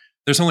out there,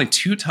 there's only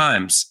 2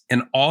 times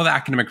in all the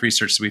academic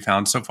research that we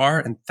found so far,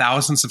 and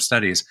thousands of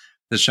studies,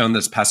 that's shown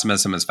that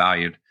pessimism is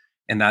valued.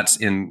 And that's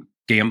in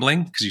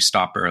gambling, because you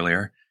stop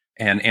earlier,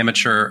 and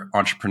amateur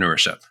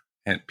entrepreneurship.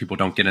 And people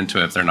don't get into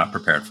it if they're not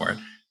prepared for it,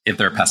 if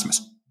they're a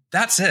pessimist.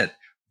 That's it.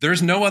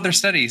 There's no other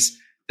studies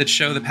that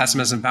show that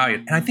pessimism is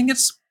valued. And I think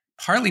it's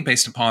partly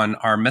based upon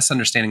our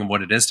misunderstanding of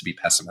what it is to be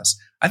pessimist.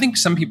 I think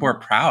some people are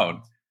proud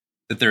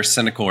that they're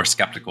cynical or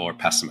skeptical or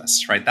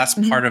pessimists, right? That's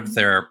part of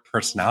their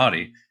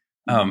personality.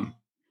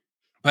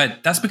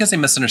 But that's because they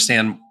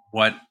misunderstand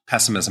what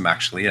pessimism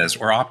actually is,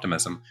 or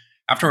optimism.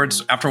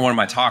 Afterwards, after one of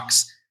my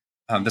talks,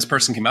 this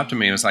person came up to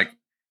me and was like,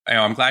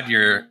 I'm glad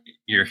you're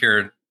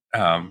here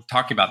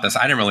talking about this.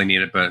 I didn't really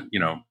need it, but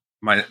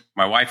my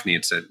wife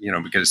needs it,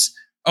 because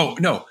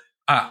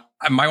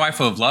my wife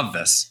will have loved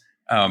this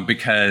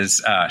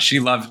because she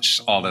loves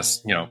all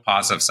this,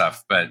 positive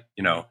stuff. But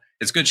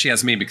it's good she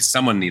has me because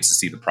someone needs to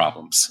see the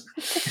problems.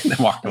 And then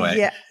walked away.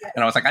 Yeah.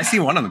 And I was like, I see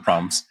one of the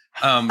problems.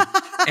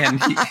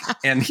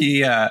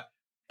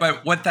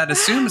 But what that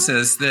assumes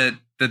is that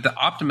the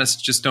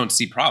optimists just don't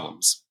see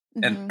problems,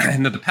 and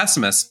that the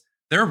pessimists,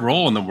 their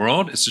role in the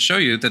world is to show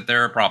you that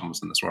there are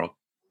problems in this world.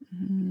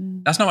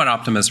 That's not what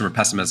optimism or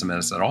pessimism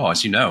is at all.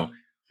 As you know,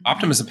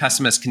 optimists and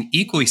pessimists can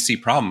equally see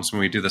problems when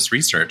we do this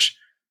research.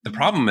 The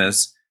problem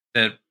is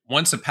that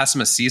once a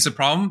pessimist sees a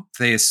problem,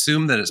 they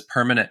assume that it's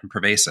permanent and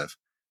pervasive.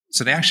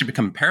 So they actually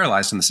become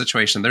paralyzed in the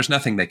situation. There's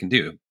nothing they can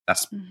do.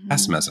 That's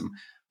pessimism.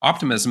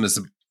 Optimism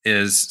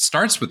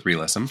starts with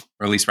realism,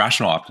 or at least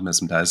rational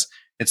optimism does.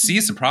 It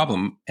sees the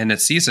problem and it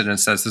sees it and it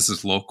says, this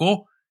is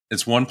local.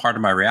 It's one part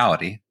of my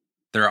reality.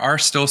 There are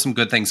still some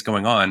good things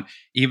going on,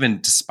 even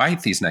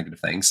despite these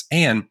negative things.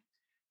 And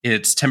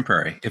it's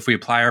temporary. If we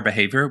apply our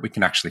behavior, we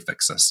can actually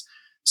fix this.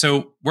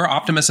 So we're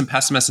optimists and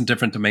pessimists in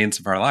different domains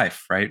of our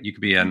life, right? You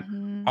could be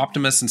an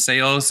optimist in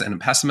sales and a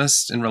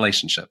pessimist in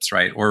relationships,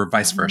 right? Or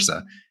vice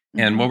versa.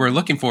 And what we're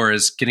looking for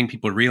is getting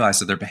people to realize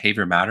that their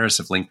behavior matters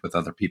if linked with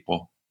other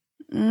people.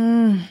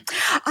 I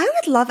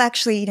would love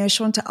actually,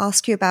 Shawn, to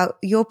ask you about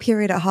your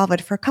period at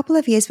Harvard for a couple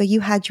of years where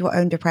you had your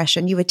own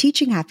depression. You were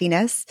teaching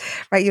happiness,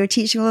 right? You were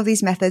teaching all of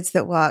these methods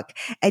that work,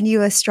 and you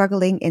were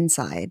struggling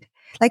inside.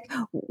 Like,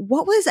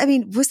 was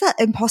that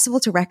impossible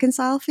to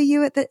reconcile for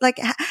you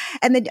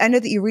and then I know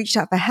that you reached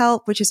out for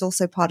help, which is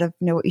also part of,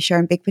 what you share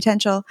in Big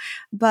Potential.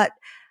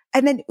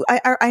 And then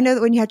I know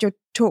that when you had your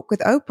talk with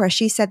Oprah,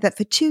 she said that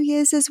for 2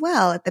 years as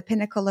well, at the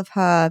pinnacle of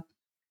her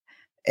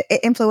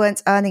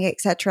influence, earning,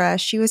 etc.,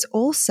 she was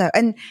also,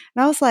 and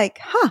I was like,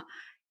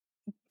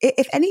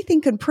 if anything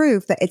can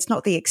prove that it's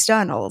not the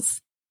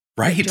externals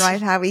that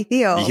drive how we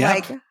feel.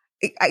 Yep. Like,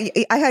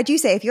 I heard you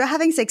say, if you're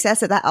having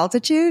success at that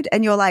altitude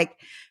and you're like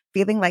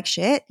feeling like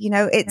shit,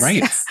 it's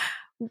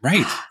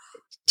right.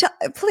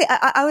 Please,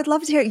 I would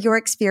love to hear your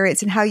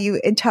experience and how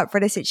you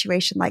interpret a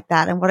situation like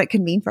that and what it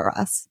can mean for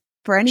us,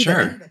 for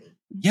anybody. Sure.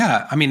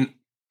 Yeah.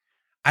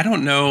 I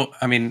don't know.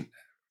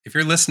 If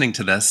you're listening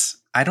to this,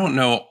 I don't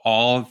know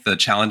all the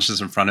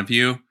challenges in front of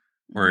you,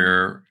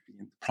 or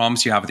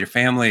problems you have with your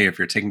family, if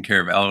you're taking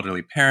care of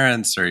elderly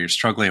parents or you're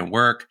struggling at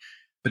work.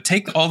 But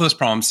take all those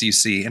problems you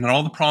see and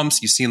all the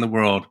problems you see in the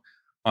world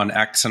on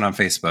X and on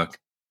Facebook.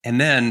 And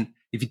then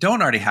if you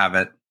don't already have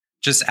it,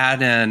 just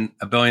add in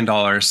 $1 billion,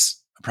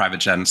 a private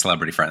jet, and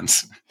celebrity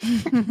friends.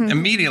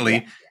 Immediately,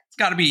 it's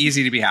got to be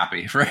easy to be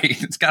happy, right?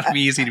 It's got to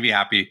be easy to be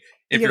happy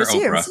if you're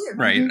Oprah,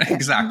 right?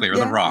 Exactly. Or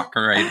The Rock,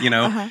 right?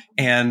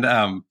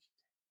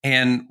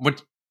 And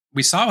what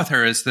we saw with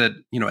her is that,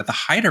 at the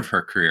height of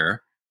her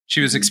career,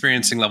 she was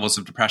experiencing levels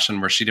of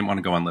depression where she didn't want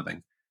to go on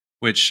living,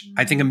 which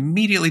I think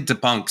immediately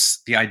debunks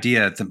the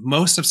idea that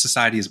most of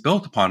society is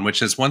built upon,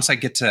 which is once I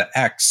get to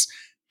X,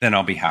 then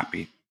I'll be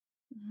happy.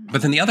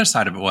 But then the other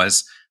side of it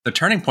was the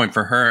turning point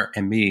for her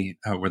and me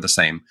were the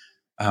same.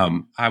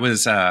 I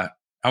was at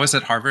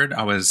Harvard.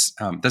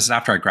 This is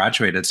after I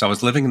graduated. So I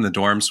was living in the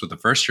dorms with the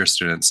first year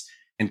students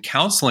and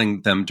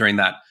counseling them during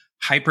that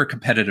hyper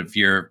competitive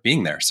year of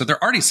being there. So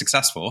they're already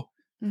successful.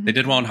 They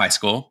did well in high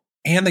school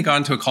and they got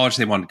into a college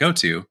they wanted to go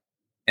to.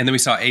 And then we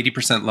saw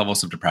 80%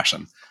 levels of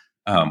depression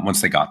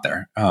once they got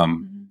there.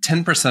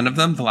 10% of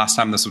them, the last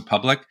time this was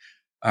public,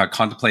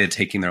 contemplated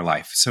taking their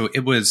life. So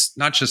it was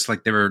not just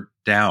like they were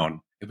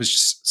down. It was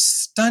just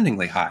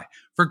stunningly high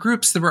for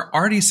groups that were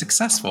already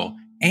successful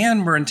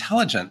and were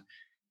intelligent.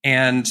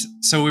 And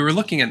so we were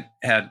looking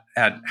at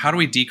how do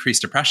we decrease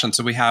depression?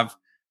 So we have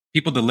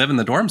people that live in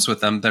the dorms with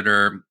them that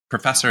are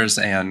professors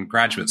and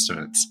graduate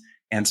students.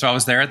 And so I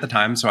was there at the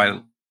time. So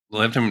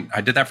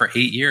I did that for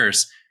 8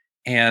 years.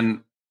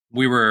 And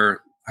we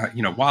were,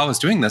 while I was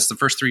doing this, the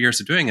first 3 years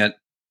of doing it,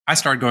 I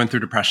started going through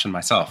depression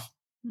myself.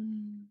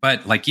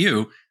 But like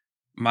you,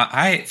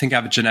 I think I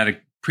have a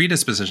genetic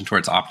predisposition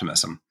towards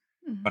optimism,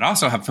 but I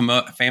also have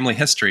a family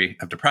history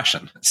of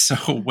depression. So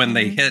when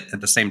they hit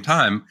at the same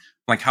time,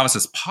 I'm like, how is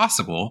this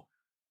possible?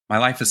 My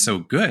life is so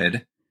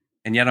good,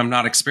 and yet I'm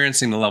not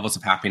experiencing the levels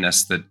of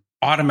happiness that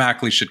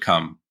automatically should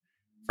come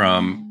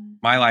from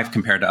my life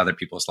compared to other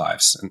people's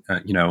lives.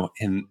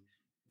 And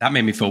that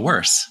made me feel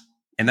worse.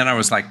 And then I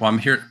was like, well, I'm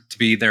here to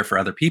be there for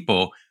other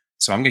people.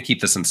 So I'm going to keep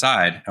this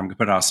inside. I'm going to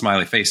put out a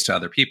smiley face to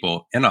other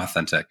people,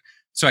 inauthentic,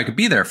 so I could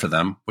be there for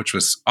them, which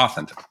was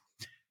authentic.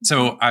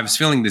 So I was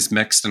feeling this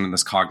mixed and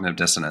this cognitive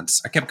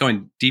dissonance. I kept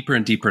going deeper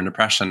and deeper in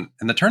depression.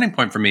 And the turning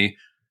point for me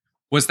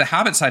was the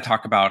habits I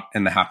talk about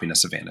in the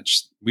happiness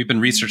advantage. We've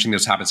been researching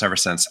those habits ever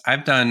since.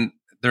 There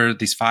are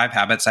these 5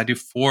 habits. I do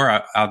 4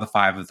 out of the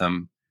 5 of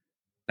them,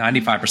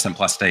 95%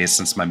 plus days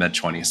since my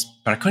mid-20s.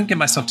 But I couldn't get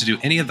myself to do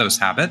any of those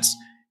habits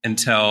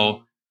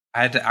until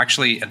I had to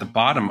actually, at the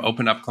bottom,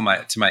 open up to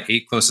my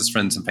 8 closest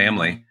friends and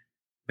family,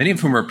 many of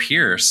whom were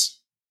peers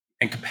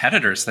and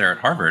competitors there at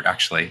Harvard,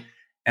 actually.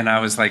 And I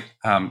was like,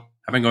 I've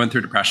been going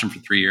through depression for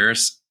 3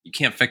 years. You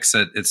can't fix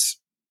it. It's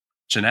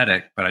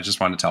genetic, but I just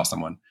wanted to tell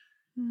someone.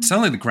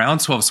 Suddenly the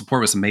groundswell of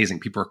support was amazing.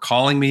 People were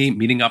calling me,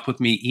 meeting up with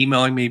me,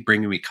 emailing me,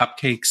 bringing me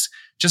cupcakes.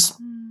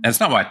 And it's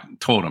not what I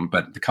told them,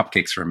 but the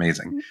cupcakes were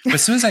amazing. But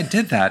as soon as I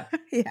did that,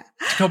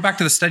 to go back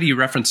to the study you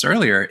referenced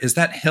earlier, is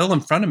that hill in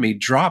front of me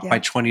dropped by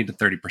 20 to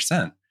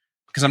 30%.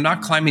 Because I'm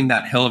not climbing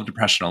that hill of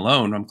depression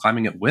alone. I'm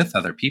climbing it with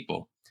other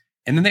people.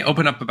 And then they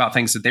opened up about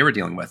things that they were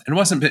dealing with. And it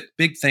wasn't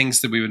big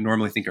things that we would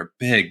normally think are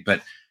big, but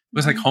it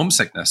was like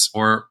homesickness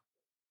or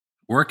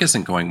work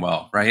isn't going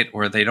well, right?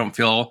 Or they don't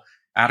feel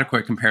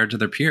adequate compared to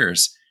their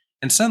peers.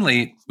 And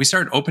suddenly we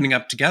started opening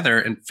up together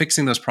and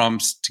fixing those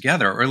problems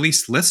together, or at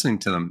least listening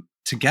to them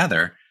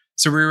together.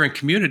 So we were in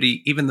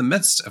community, even in the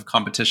midst of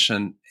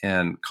competition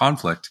and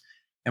conflict.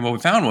 And what we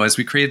found was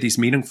we created these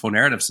meaningful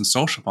narratives and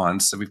social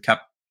bonds that we've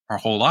kept our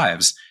whole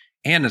lives.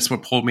 And it's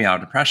what pulled me out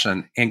of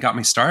depression and got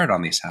me started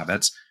on these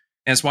habits.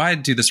 And it's why I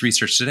do this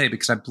research today,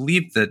 because I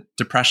believe that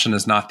depression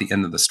is not the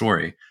end of the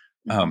story,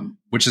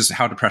 which is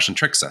how depression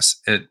tricks us.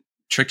 It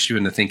tricks you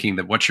into thinking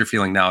that what you're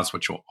feeling now is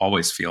what you'll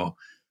always feel.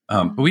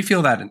 But we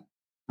feel that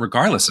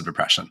regardless of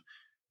depression.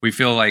 We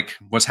feel like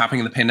what's happening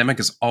in the pandemic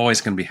is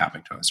always going to be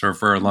happening to us. Or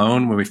if we're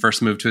alone when we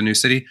first move to a new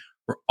city,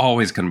 we're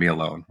always going to be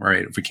alone,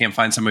 right? If we can't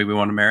find somebody we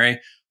want to marry,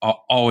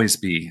 I'll always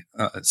be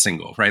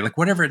single, right? Like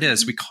whatever it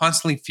is, we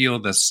constantly feel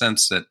the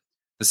sense that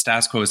the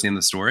status quo is the end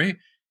of the story.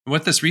 And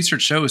what this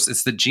research shows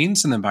is that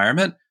genes and the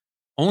environment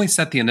only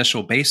set the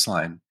initial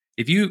baseline.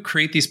 If you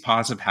create these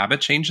positive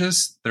habit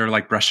changes that are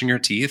like brushing your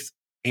teeth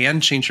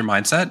and change your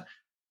mindset,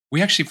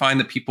 we actually find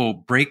that people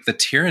break the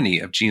tyranny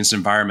of genes and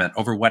environment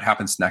over what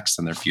happens next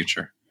in their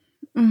future.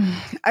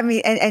 I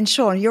mean, and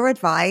Shawn, your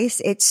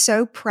advice, it's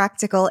so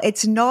practical.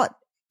 It's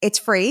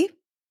free.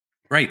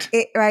 Right.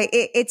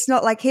 It's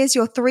not like, here's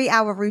your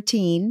 3-hour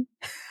routine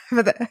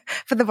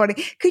for the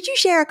body. Could you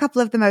share a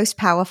couple of the most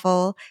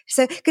powerful?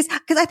 So, because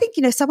I think,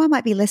 someone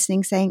might be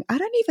listening saying, I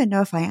don't even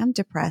know if I am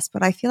depressed,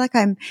 but I feel like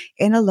I'm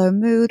in a low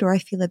mood, or I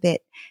feel a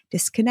bit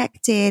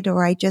disconnected,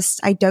 or I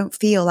don't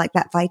feel like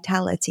that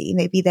vitality.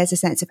 Maybe there's a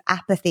sense of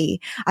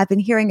apathy. I've been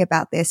hearing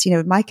about this,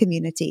 in my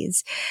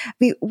communities. I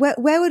mean,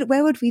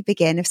 where would we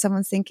begin if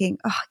someone's thinking,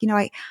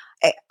 I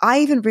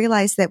even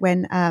realized that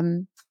when,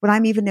 when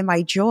I'm even in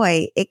my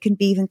joy, it can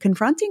be even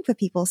confronting for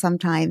people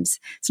sometimes.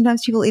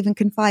 Sometimes people even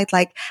confide,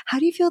 like, how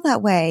do you feel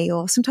that way?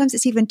 Or sometimes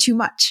it's even too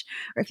much,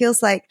 or it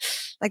feels like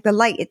the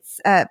light, it's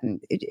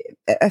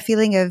a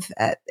feeling of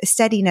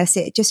steadiness.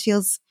 It just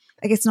feels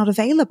like it's not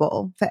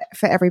available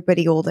for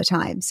everybody all the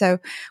time. So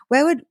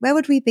where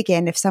would we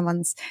begin if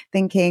someone's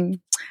thinking,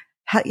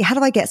 how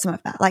do I get some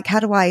of that? Like, how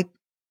do I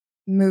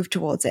move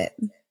towards it?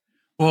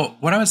 Well,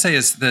 what I would say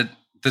is that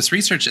this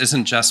research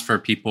isn't just for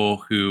people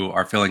who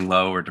are feeling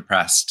low or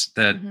depressed.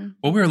 That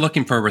what we were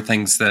looking for were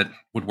things that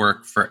would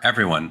work for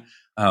everyone.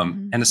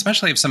 And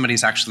especially if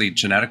somebody's actually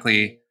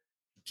genetically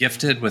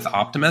gifted with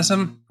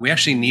optimism, we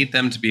actually need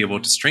them to be able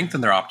to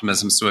strengthen their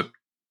optimism so it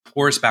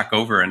pours back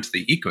over into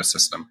the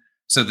ecosystem,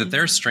 so that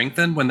they're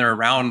strengthened when they're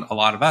around a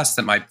lot of us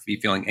that might be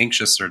feeling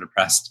anxious or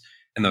depressed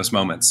in those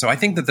moments. So I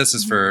think that this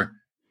is for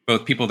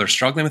both people that are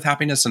struggling with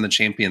happiness and the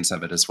champions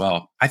of it as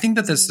well. I think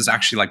that this is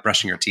actually like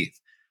brushing your teeth.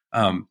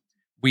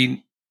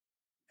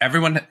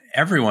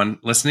 Everyone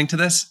listening to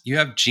this, you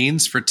have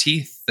genes for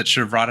teeth that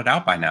should have rotted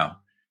out by now,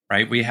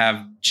 right? We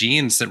have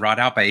genes that rot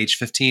out by age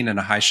 15 in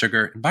a high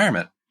sugar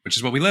environment, which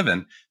is what we live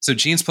in. So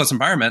genes plus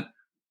environment,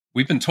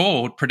 we've been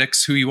told,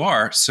 predicts who you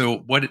are. So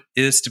what it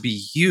is to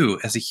be you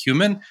as a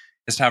human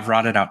is to have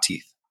rotted out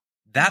teeth.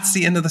 That's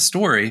the end of the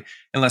story,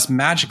 unless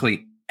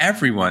magically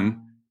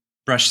everyone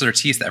brushes their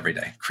teeth every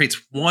day.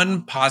 Creates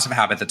one positive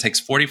habit that takes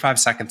 45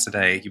 seconds a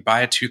day. You buy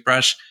a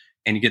toothbrush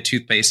and you get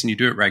toothpaste and you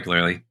do it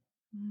regularly.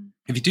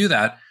 If you do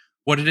that,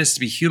 what it is to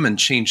be human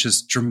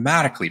changes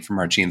dramatically from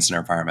our genes and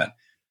our environment.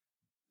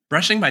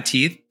 Brushing my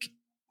teeth,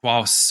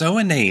 while so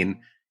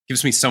inane,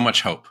 gives me so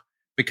much hope,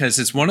 because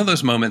it's one of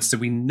those moments that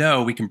we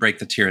know we can break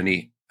the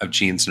tyranny of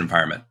genes and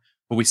environment.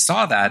 But we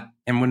saw that,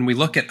 and when we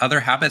look at other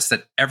habits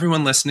that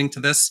everyone listening to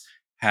this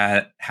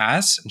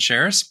has and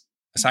shares,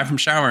 aside from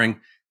showering,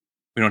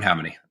 we don't have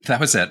any. That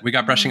was it. We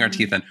got brushing our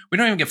teeth in. We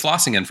don't even get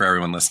flossing in for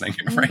everyone listening,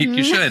 right?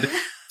 You should.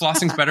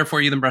 Flossing's better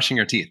for you than brushing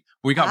your teeth.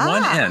 We got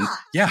one in.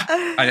 Yeah.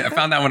 I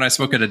found that when I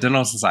spoke at a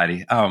dental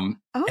society. And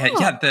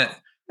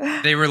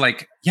they were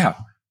like, yeah,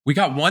 we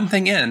got one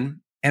thing in,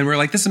 and we're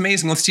like, this is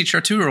amazing. Let's teach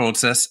our 2-year-olds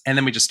this. And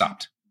then we just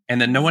stopped.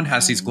 And then no one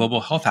has these global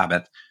health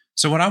habits.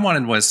 So what I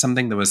wanted was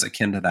something that was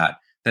akin to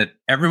that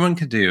everyone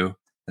could do,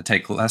 that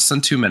take less than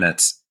 2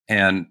 minutes,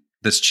 and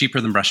that's cheaper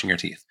than brushing your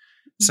teeth.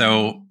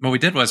 So what we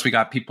did was we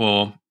got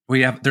people,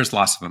 there's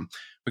lots of them.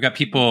 We got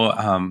people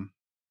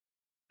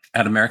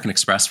at American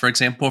Express, for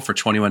example, for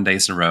 21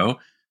 days in a row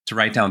to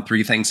write down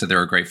 3 things that they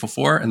were grateful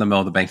for in the middle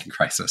of the banking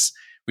crisis.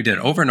 We did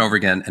it over and over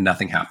again and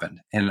nothing happened.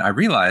 And I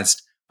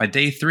realized by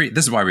day 3,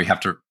 this is why we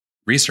have to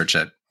research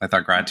it. I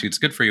thought gratitude's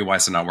good for you. Why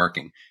is it not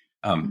working?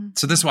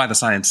 So this is why the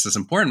science is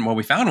important. What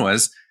we found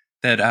was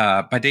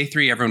that by day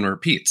 3, everyone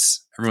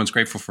repeats. Everyone's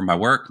grateful for my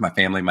work, my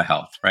family, my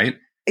health, right?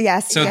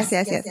 Yes. So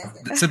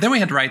then we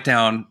had to write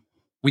down,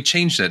 we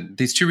changed it.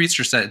 These 2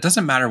 researchers said, it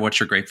doesn't matter what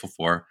you're grateful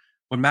for.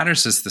 What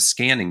matters is the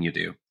scanning you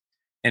do.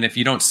 And if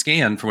you don't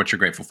scan for what you're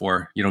grateful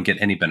for, you don't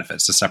get any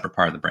benefits. It's a separate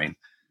part of the brain.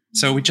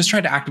 So we just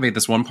tried to activate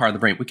this one part of the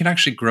brain. We can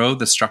actually grow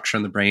the structure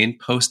in the brain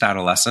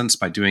post-adolescence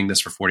by doing this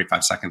for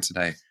 45 seconds a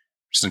day,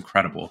 which is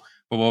incredible.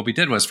 But what we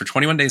did was for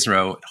 21 days in a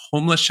row,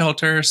 homeless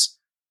shelters,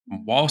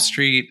 Wall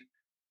Street,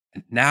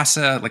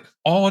 NASA, like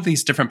all of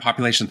these different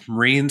populations,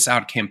 Marines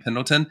out at Camp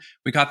Pendleton,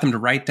 we got them to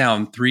write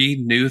down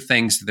 3 new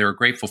things that they were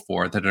grateful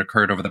for that had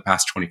occurred over the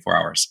past 24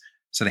 hours.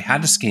 So they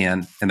had to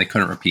scan and they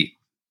couldn't repeat.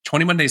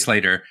 21 days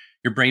later,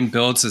 your brain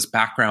builds this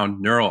background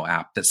neural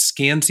app that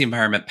scans the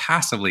environment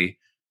passively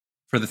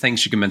for the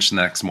things you can mention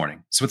the next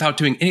morning. So without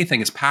doing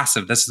anything, it's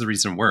passive. This is the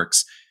reason it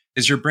works,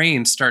 is your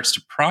brain starts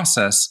to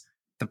process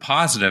the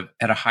positive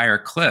at a higher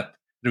clip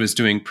than it was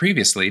doing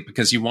previously,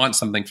 because you want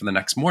something for the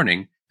next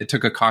morning. It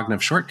took a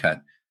cognitive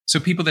shortcut. So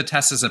people that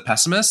test as a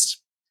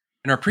pessimist,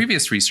 in our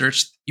previous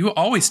research, you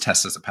always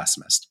test as a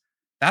pessimist.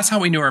 That's how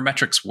we knew our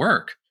metrics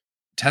work.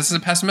 Test as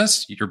a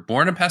pessimist, you're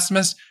born a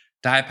pessimist,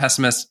 die a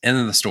pessimist, end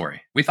of the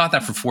story. We thought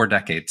that for 4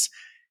 decades.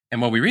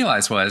 And what we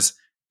realized was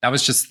that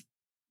was just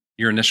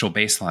your initial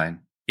baseline.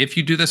 If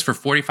you do this for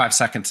 45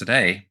 seconds a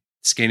day,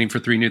 scanning for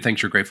 3 new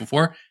things you're grateful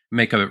for,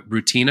 make a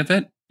routine of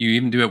it, you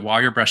even do it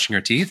while you're brushing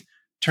your teeth,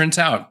 turns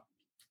out,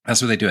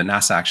 that's what they do at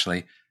NASA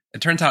actually.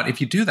 It turns out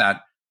if you do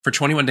that for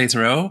 21 days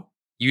in a row,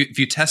 if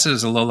you test it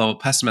as a low-level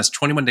pessimist,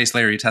 21 days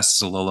later, you test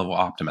as a low-level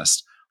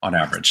optimist on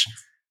average.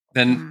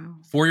 Then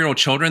 4-year-old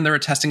children that are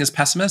testing as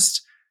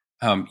pessimists,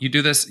 you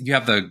do this, you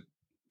have the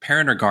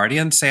parent or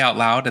guardian say out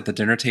loud at the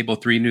dinner table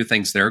 3 new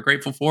things they're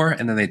grateful for,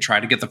 and then they try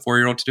to get the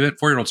 4-year-old to do it.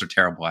 4-year-olds are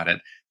terrible at it.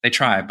 They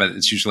try, but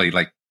it's usually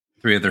like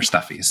 3 of their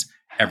stuffies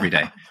every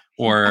day.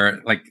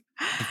 Or like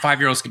the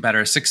 5-year-olds get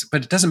better, 6,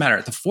 but it doesn't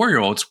matter. The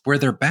 4-year-olds, where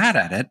they're bad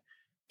at it,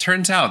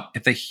 turns out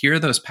if they hear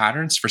those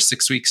patterns for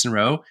 6 weeks in a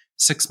row,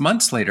 6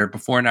 months later,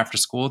 before and after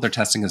school, they're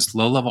testing as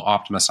low-level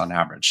optimists on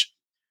average,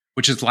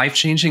 which is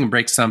life-changing and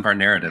breaks some of our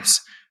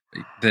narratives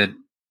that,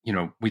 you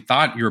know, we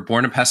thought you were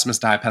born a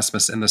pessimist, die a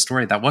pessimist in the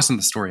story. That wasn't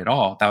the story at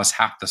all. That was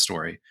half the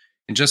story.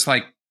 And just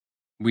like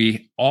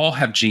we all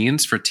have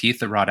genes for teeth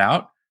that rot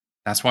out,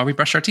 that's why we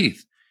brush our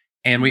teeth.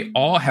 And we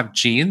all have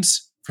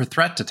genes for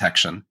threat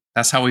detection.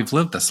 That's how we've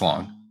lived this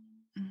long.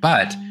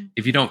 But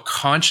if you don't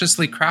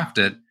consciously craft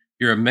it,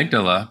 your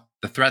amygdala,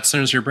 the threat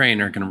centers of your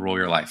brain, are going to rule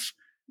your life.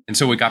 And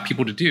so what we got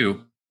people to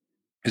do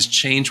is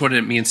change what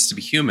it means to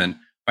be human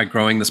by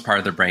growing this part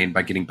of their brain,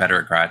 by getting better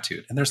at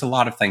gratitude. And there's a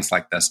lot of things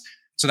like this.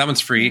 So that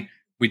one's free.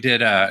 We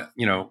did,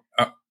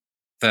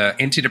 the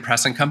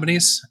antidepressant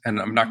companies, and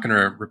I'm not going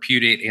to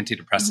repudiate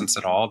antidepressants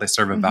at all. They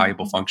serve a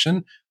valuable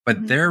function,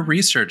 but their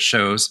research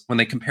shows when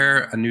they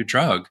compare a new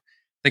drug,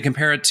 they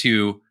compare it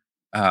to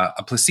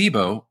a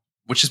placebo,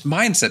 which is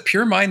mindset,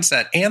 pure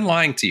mindset, and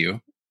lying to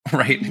you,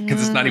 right? Because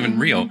it's not even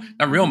real,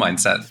 not real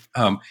mindset.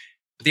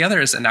 But the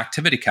other is an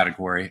activity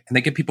category, and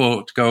they get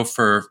people to go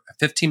for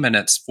 15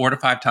 minutes, 4 to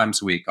 5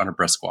 times a week on a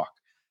brisk walk.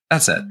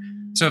 That's it.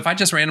 So if I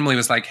just randomly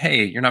was like,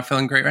 hey, you're not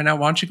feeling great right now,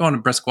 why don't you go on a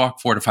brisk walk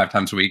 4 to 5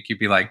 times a week? You'd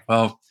be like,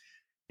 well,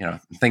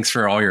 thanks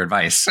for all your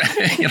advice.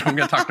 I'm going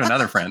to talk to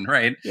another friend,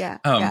 right? Yeah.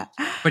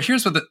 But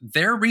here's what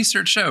their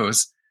research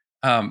shows.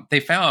 They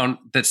found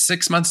that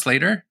 6 months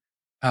later,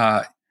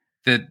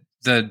 the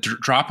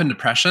drop in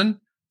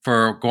depression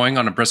for going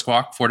on a brisk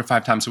walk 4 to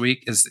 5 times a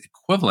week is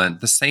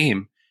equivalent, the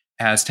same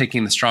as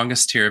taking the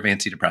strongest tier of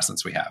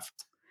antidepressants we have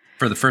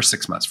for the first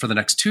 6 months. For the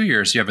next 2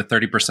 years, you have a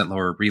 30%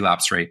 lower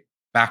relapse rate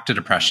back to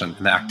depression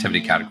in the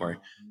activity category.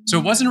 So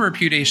it wasn't a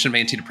repudiation of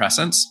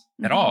antidepressants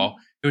at all.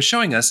 It was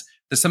showing us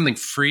that something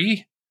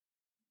free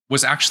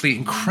was actually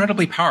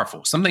incredibly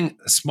powerful. Something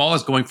as small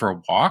as going for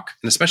a walk,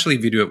 and especially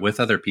if you do it with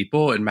other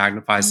people, it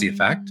magnifies the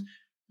effect.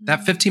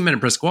 That 15-minute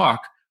brisk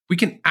walk, we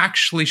can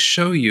actually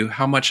show you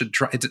how much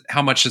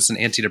it's an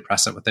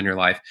antidepressant within your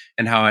life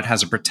and how it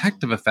has a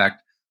protective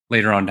effect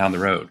later on down the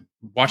road.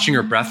 Watching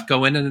your breath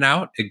go in and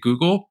out at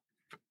Google,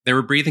 they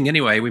were breathing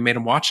anyway. We made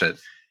them watch it.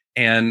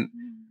 And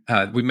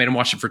we made them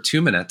watch it for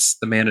 2 minutes,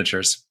 the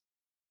managers.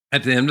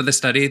 At the end of the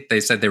study, they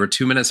said they were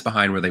 2 minutes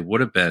behind where they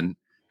would have been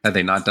had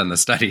they not done the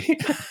study.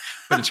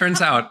 But it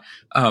turns out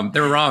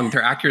they were wrong.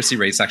 Their accuracy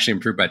rates actually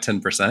improved by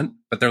 10%,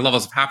 but their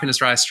levels of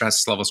happiness rise,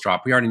 stress levels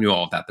drop. We already knew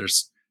all of that.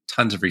 There's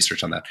tons of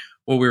research on that.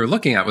 What we were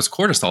looking at was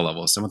cortisol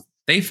levels. And what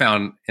they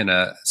found in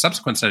a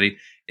subsequent study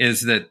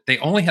is that they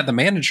only had the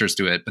managers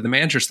do it, but the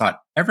managers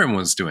thought everyone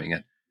was doing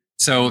it.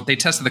 So they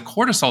tested the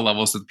cortisol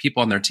levels of the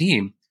people on their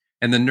team,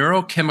 and the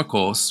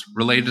neurochemicals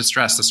related to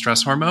stress, the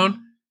stress hormone,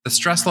 the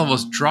stress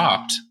levels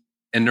dropped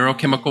in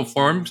neurochemical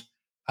forms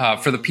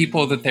for the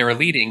people that they were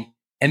leading,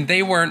 and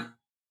they weren't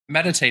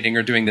meditating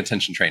or doing the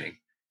attention training.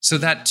 So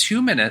that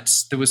 2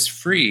 minutes that was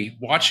free,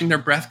 watching their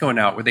breath going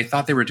out where they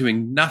thought they were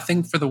doing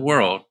nothing for the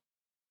world,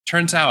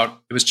 turns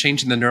out it was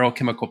changing the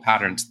neurochemical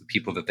patterns of the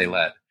people that they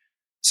led.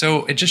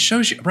 So it just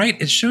shows you, right?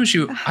 It shows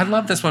you, I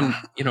love this one.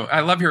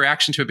 I love your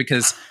reaction to it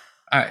because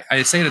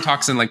I say to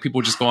talks and like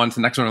people just go on to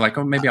the next one or like,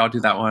 oh, maybe I'll do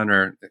that one,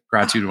 or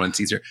gratitude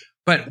one's easier.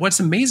 But what's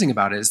amazing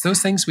about it is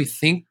those things we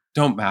think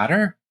don't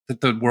matter,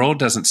 that the world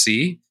doesn't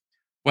see,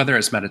 whether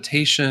it's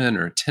meditation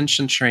or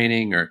attention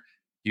training, or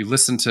you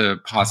listen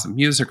to positive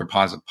music or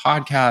positive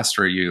podcast,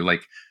 or you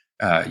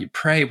you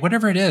pray,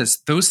 whatever it is,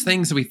 those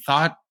things that we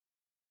thought,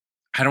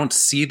 I don't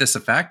see this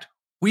effect,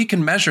 we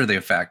can measure the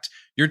effect.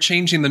 You're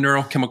changing the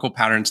neurochemical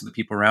patterns of the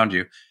people around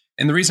you.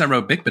 And the reason I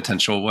wrote Big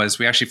Potential was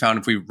we actually found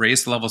if we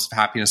raise the levels of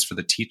happiness for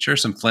the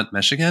teachers in Flint,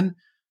 Michigan,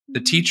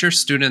 the teachers,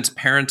 students,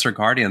 parents, or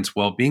guardians'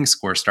 well-being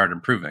scores started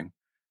improving.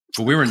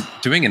 But we weren't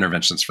doing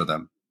interventions for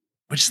them,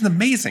 which is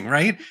amazing,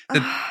 right?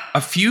 That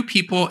a few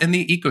people in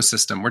the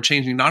ecosystem were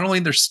changing not only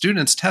their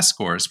students' test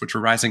scores, which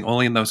were rising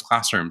only in those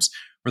classrooms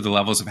where the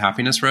levels of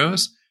happiness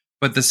rose,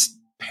 but the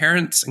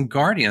parents and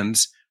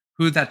guardians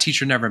who that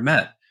teacher never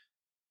met,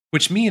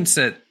 which means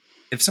that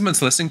if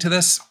someone's listening to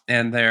this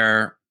and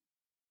they're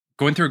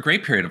going through a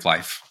great period of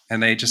life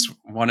and they just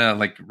want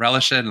to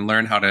relish it and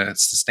learn how to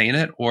sustain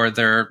it, or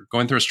they're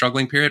going through a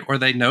struggling period, or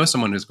they know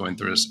someone who's going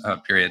through a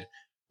period,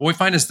 what we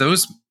find is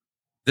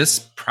this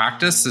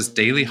practice, this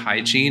daily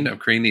hygiene of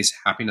creating these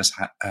happiness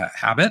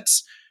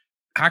habits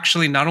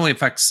actually not only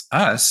affects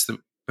us,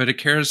 but it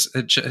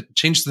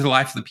changes the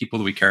life of the people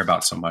that we care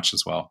about so much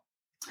as well.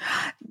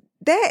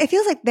 It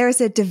feels like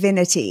there's a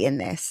divinity in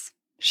this,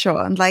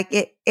 Shawn. Like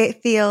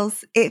it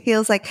feels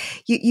like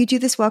you do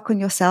this work on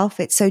yourself.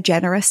 It's so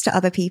generous to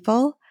other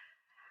people,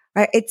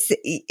 right?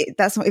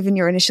 That's not even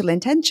your initial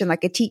intention.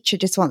 Like a teacher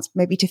just wants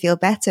maybe to feel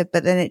better,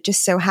 but then it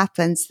just so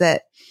happens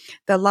that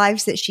the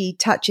lives that she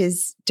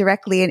touches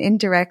directly and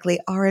indirectly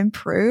are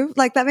improved.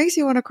 Like that makes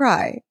you want to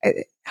cry.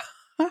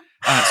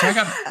 So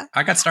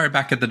I got started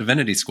back at the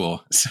divinity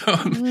school. So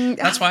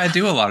that's why I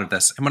do a lot of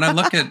this. And when I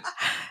look at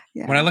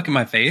when I look at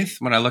my faith,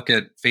 when I look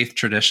at faith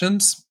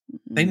traditions,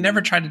 they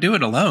never tried to do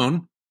it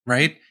alone,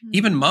 right?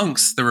 Even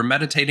monks that were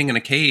meditating in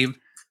a cave,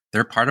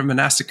 they're part of a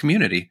monastic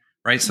community,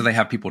 right? So they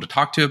have people to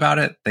talk to about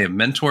it. They have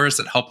mentors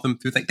that help them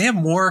through things. They have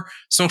more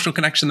social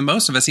connection than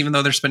most of us, even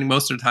though they're spending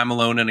most of their time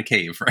alone in a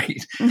cave,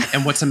 right?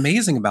 And what's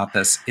amazing about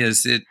this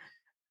is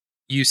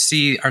you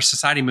see our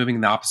society moving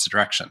in the opposite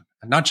direction,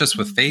 and not just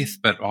with faith,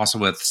 but also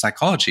with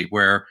psychology,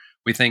 where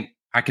we think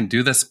I can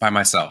do this by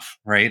myself,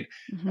 right?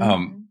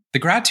 The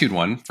gratitude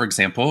one, for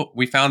example,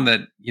 we found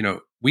that,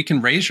 we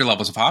can raise your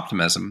levels of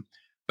optimism,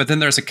 But then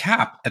there's a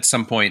cap at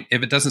some point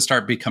if it doesn't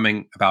start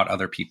becoming about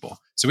other people.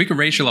 So we can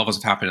raise your levels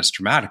of happiness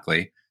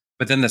dramatically,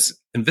 but then this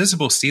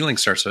invisible ceiling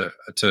starts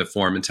to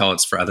form until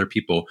it's for other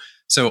people.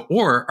 So,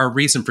 or our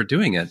reason for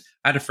doing it.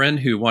 I had a friend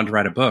who wanted to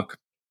write a book,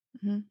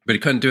 but he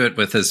couldn't do it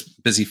with his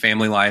busy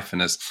family life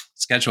and his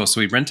schedule. So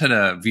he rented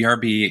a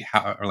VRB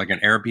or like an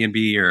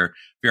Airbnb or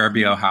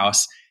VRBO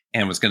house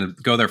and was going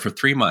to go there for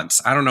 3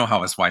 months. I don't know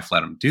how his wife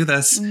let him do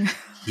this.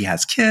 He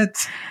has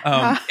kids.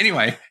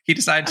 Anyway, he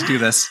decided to do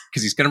this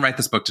because he's going to write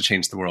this book to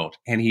change the world.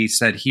 And he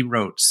said he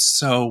wrote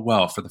so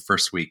well for the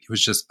first week. It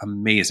was just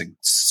amazing.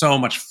 So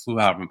much flew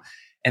out of him.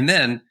 And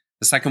then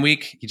the second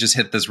week, he just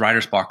hit this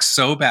writer's block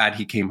so bad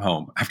he came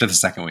home after the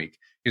second week.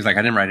 He was like,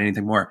 I didn't write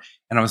anything more.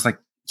 And I was like,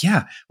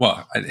 yeah,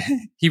 well,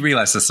 he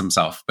realized this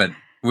himself, but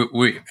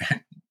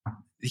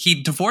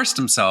he divorced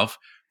himself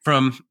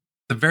from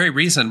the very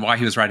reason why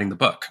he was writing the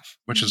book,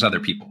 which was other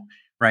people,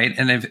 right?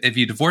 And if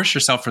you divorce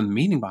yourself from the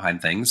meaning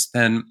behind things,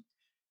 then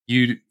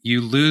you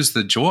lose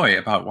the joy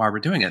about why we're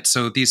doing it.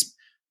 So these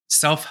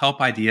self-help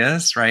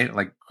ideas, right?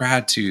 Like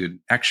gratitude,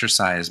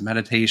 exercise,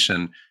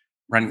 meditation,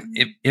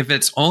 if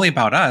it's only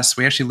about us,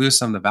 we actually lose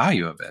some of the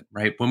value of it,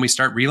 right? When we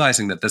start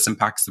realizing that this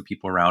impacts the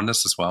people around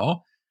us as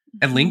well.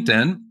 At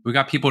LinkedIn, we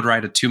got people to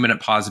write a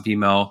 2-minute positive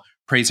email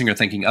praising or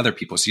thanking other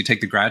people. So you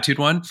take the gratitude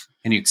one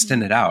and you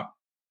extend it out.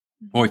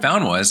 What we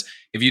found was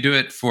if you do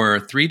it for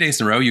 3 days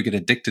in a row, you get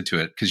addicted to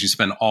it because you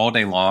spend all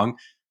day long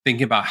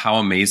thinking about how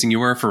amazing you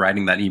were for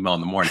writing that email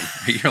in the morning.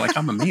 Right? You're like,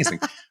 I'm amazing.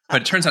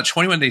 But it turns out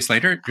 21 days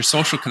later, your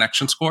social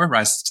connection score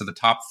rises to the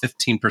top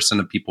 15%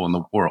 of people in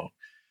the world.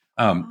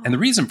 And the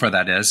reason for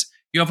that is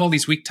you have all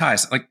these weak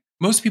ties. Like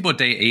most people at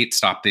day 8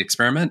 stop the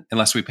experiment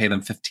unless we pay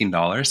them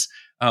 $15.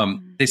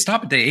 They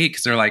stop at day 8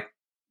 because they're like,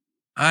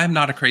 I'm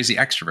not a crazy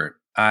extrovert.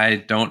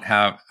 I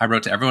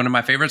wrote to everyone in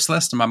my favorites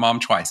list and my mom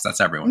twice. That's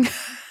everyone.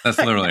 That's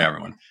literally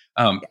everyone.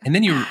 And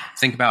then you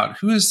think about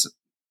who is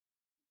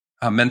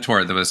a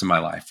mentor that was in my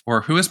life,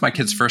 or who is my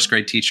kid's first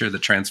grade teacher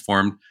that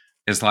transformed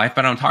his life,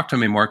 but I don't talk to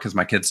him anymore because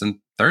my kid's in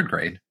 3rd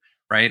grade,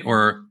 right?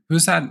 Or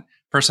who's that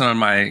person on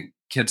my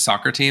kid's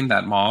soccer team,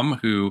 that mom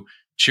who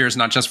cheers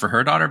not just for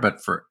her daughter,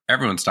 but for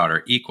everyone's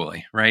daughter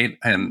equally, right?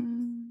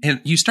 And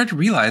you start to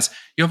realize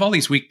you have all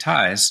these weak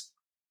ties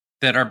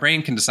that our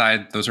brain can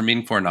decide those are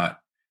meaningful or not.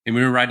 And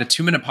when we write a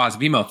 2-minute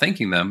positive email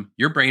thanking them,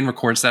 your brain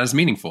records that as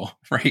meaningful,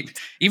 right?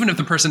 Even if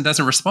the person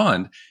doesn't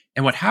respond.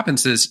 And what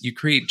happens is you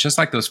create, just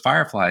like those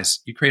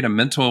fireflies, you create a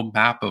mental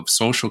map of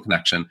social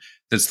connection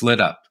that's lit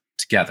up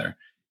together.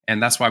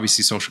 And that's why we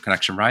see social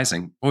connection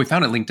rising. What we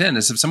found at LinkedIn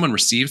is if someone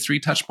received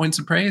 3 touch points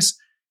of praise,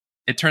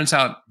 it turns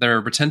out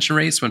their retention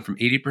rates went from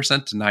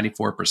 80% to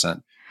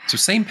 94%. So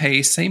same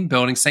pace, same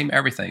building, same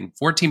everything,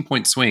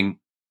 14-point swing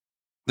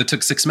that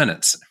took 6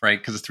 minutes, right?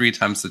 Because it's 3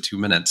 times the 2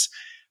 minutes.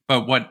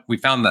 But what we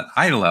found that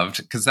I loved,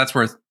 because that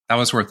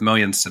was worth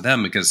millions to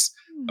them because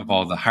of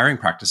all the hiring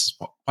practices.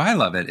 Why I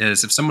love it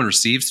is if someone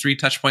receives 3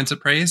 touch points of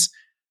praise,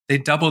 they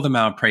double the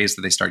amount of praise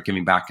that they start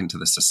giving back into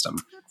the system.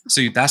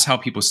 So that's how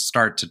people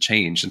start to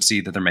change and see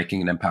that they're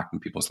making an impact in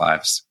people's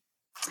lives.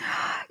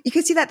 You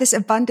can see that this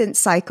abundance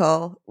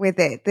cycle with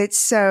it. That's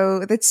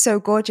so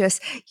gorgeous.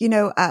 You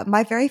know,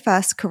 my very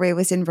first career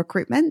was in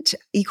recruitment.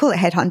 You call it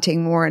headhunting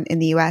more in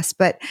the US,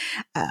 but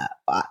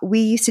we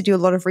used to do a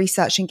lot of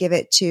research and give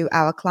it to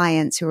our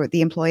clients who are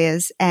the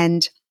employers.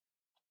 And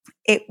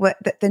it was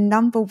the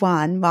number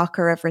one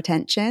marker of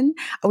retention.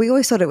 We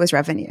always thought it was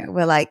revenue.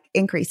 We're like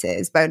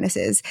increases,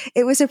 bonuses.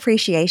 It was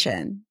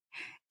appreciation.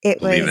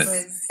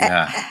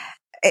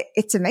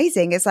 It's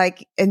amazing. It's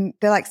like, and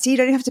they're like, see, you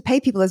don't have to pay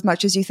people as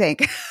much as you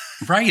think.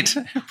 Right.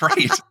 And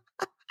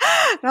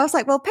I was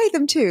like, well, pay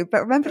them too,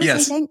 but remember to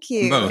say thank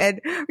you. Both. And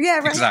yeah,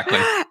 right. Exactly.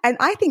 And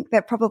I think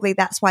that probably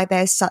that's why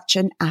there's such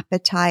an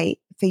appetite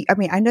for, I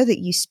mean, I know that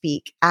you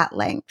speak at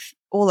length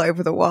all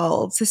over the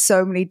world to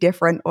so many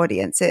different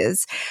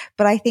audiences,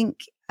 but I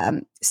think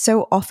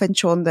so often,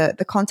 Shawn,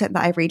 the content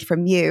that I read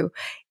from you,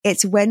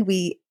 it's when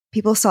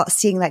people start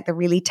seeing like the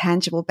really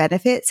tangible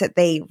benefits that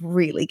they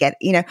really get,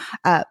 you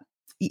know,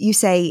 you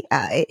say,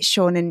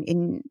 Shawn,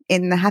 in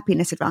the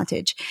happiness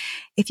advantage,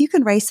 if you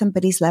can raise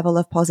somebody's level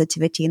of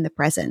positivity in the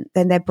present,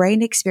 then their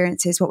brain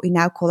experiences what we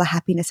now call a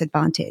happiness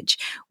advantage,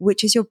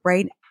 which is your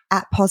brain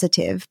at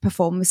positive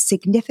performs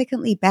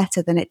significantly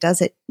better than it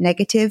does at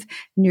negative,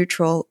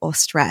 neutral, or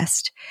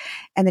stressed.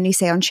 And then you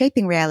say on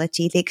shaping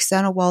reality, the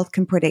external world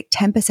can predict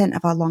 10%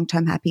 of our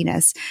long-term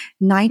happiness.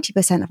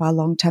 90% of our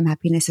long-term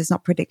happiness is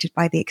not predicted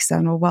by the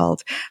external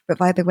world, but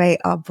by the way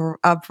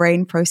our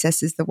brain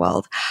processes the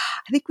world.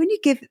 I think when you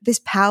give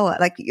this power,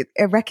 like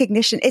a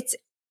recognition, it's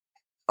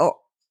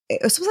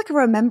almost like a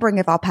remembering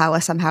of our power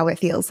somehow, it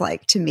feels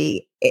like to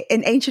me.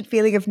 An ancient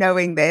feeling of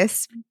knowing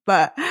this,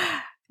 but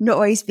not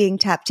always being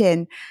tapped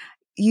in.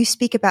 You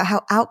speak about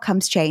how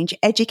outcomes change,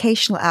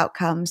 educational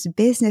outcomes,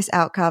 business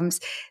outcomes.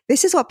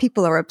 This is what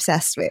people are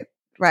obsessed with,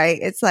 right?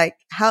 It's like,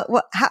 how's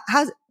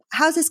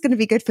this going to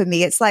be good for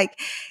me? It's like,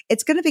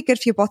 it's going to be good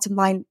for your bottom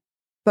line,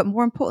 but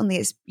more importantly,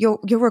 it's you're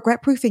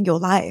regret proofing your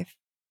life.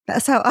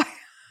 That's how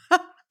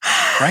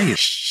Right.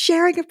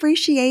 Sharing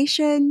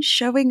appreciation,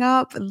 showing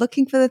up,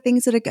 looking for the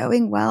things that are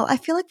going well. I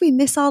feel like we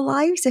miss our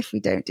lives if we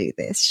don't do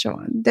this,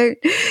 Shawn.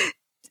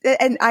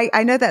 And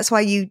I know that's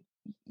why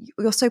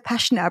you're so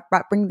passionate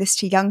about bringing this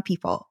to young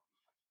people,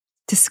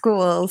 to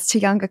schools, to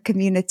younger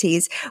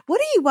communities.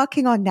 What are you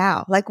working on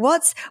now? Like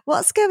what's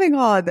going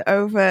on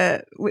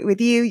over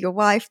with you, your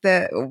wife,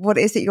 what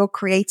is it you're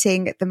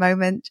creating at the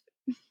moment?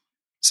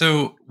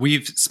 So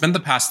we've spent the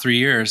past 3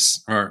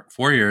 years or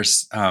 4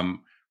 years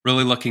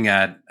really looking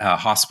at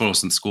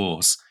hospitals and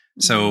schools.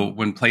 So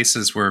when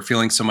places were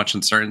feeling so much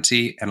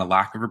uncertainty and a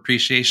lack of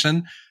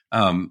appreciation,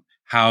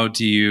 how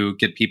do you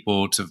get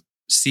people to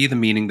see the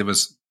meaning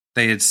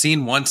they had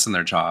seen once in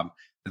their job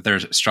that they're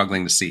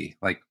struggling to see?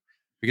 Like,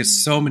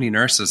 because so many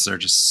nurses are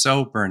just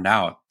so burned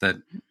out that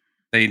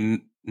they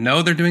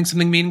know they're doing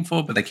something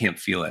meaningful, but they can't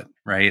feel it,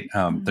 right?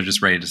 They're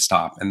just ready to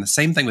stop. And the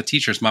same thing with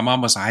teachers. My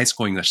mom was a high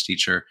school English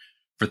teacher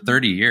for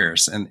 30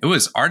 years, and it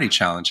was already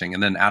challenging.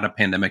 And then add a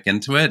pandemic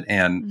into it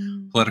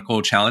and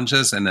political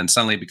challenges, and then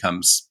suddenly it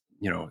becomes,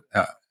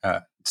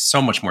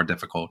 so much more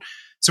difficult.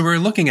 So we're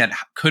looking at,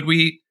 could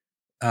we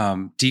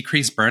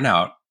decrease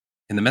burnout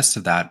in the midst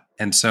of that?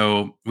 And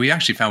so we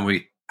actually found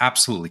we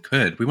absolutely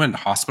could. We went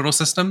into hospital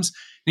systems,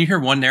 and you hear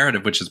one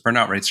narrative, which is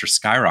burnout rates are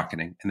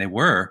skyrocketing, and they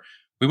were.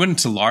 We went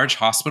into large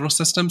hospital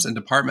systems, and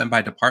department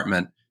by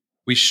department,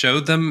 we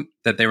showed them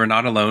that they were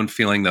not alone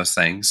feeling those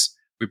things.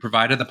 We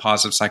provided the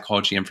positive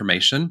psychology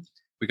information.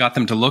 We got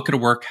them to look at a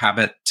work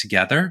habit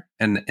together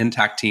and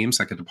intact teams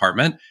like a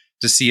department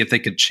to see if they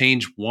could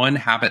change one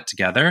habit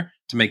together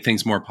to make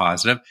things more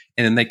positive.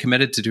 And then they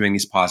committed to doing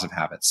these positive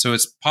habits. So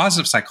it's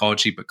positive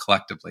psychology, but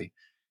collectively.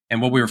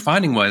 And what we were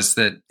finding was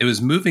that it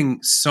was moving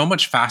so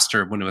much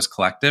faster when it was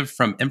collective,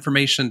 from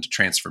information to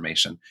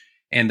transformation,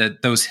 and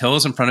that those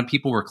hills in front of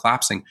people were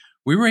collapsing.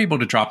 We were able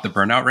to drop the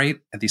burnout rate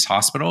at these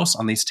hospitals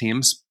on these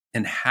teams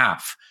in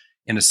half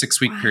in a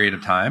 6-week period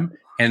of time.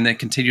 And then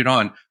continued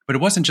on. But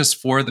it wasn't just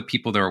for the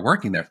people that were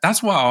working there.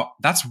 While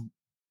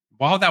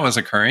that was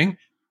occurring,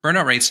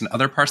 burnout rates in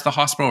other parts of the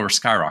hospital were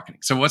skyrocketing.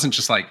 So it wasn't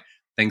just like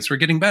things were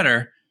getting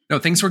better. No,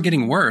 things were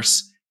getting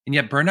worse. And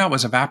yet burnout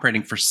was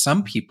evaporating for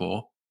some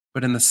people,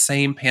 but in the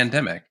same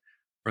pandemic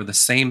or the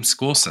same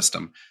school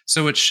system.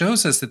 So it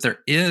shows us that there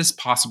is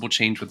possible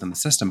change within the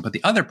system. But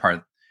the other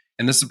part,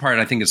 and this is the part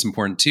I think is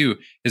important too,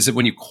 is that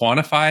when you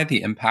quantify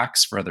the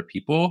impacts for other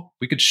people,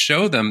 we could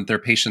show them their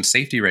patient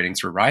safety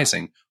ratings were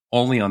rising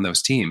only on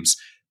those teams.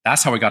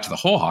 That's how we got to the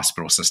whole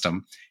hospital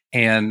system.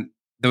 And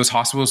those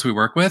hospitals we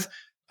work with,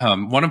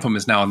 one of them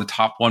is now in the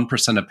top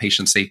 1% of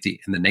patient safety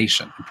in the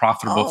nation, and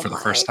profitable for the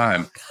first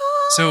time. Gosh.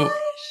 So,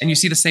 and you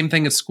see the same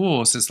thing at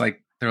schools. It's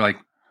like, they're like,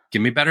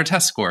 give me better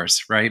test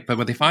scores, right? But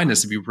what they find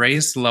is if you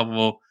raise the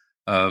level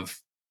of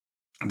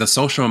the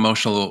social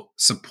emotional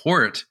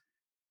support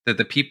that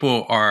the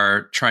people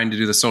are trying to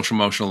do the social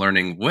emotional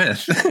learning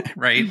with,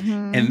 right?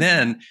 And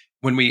then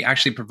when we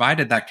actually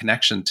provided that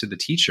connection to the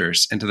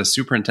teachers and to the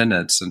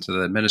superintendents and to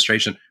the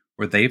administration,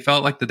 where they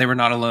felt like that they were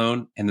not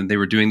alone and then they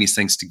were doing these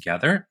things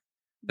together,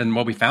 then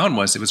what we found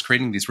was it was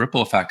creating these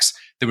ripple effects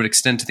that would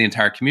extend to the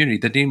entire community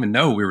that didn't even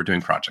know we were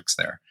doing projects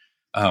there.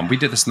 We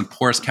did this in the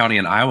poorest county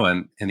in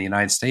Iowa in the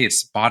United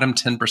States, bottom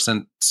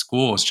 10%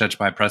 schools judged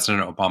by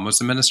President Obama's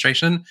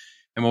administration.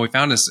 And what we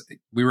found is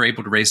we were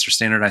able to raise their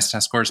standardized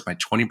test scores by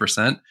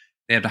 20%.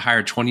 They had to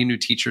hire 20 new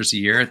teachers a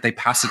year. They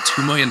passed a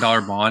 $2 million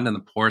bond in the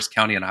poorest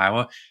county in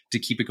Iowa to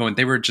keep it going.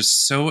 They were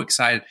just so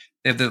excited.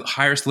 They have the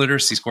highest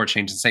literacy score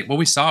change in the state. What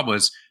we saw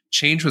was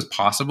change was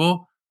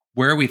possible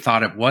where we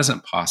thought it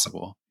wasn't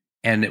possible.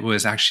 And it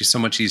was actually so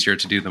much easier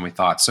to do than we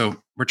thought.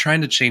 So we're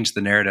trying to change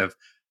the narrative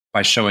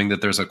by showing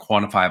that there's a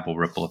quantifiable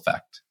ripple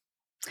effect.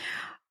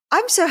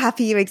 I'm so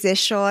happy you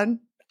exist, Shawn.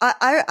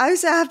 I'm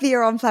so happy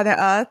you're on planet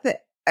Earth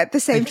at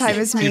the same time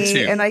as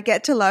me, and I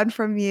get to learn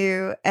from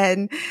you,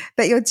 and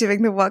that you're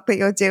doing the work that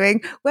you're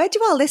doing. Where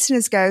do our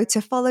listeners go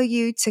to follow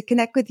you, to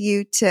connect with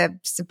you, to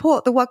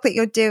support the work that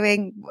you're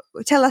doing?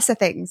 Tell us the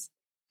things.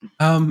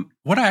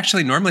 What I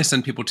actually normally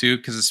send people to,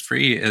 because it's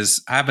free,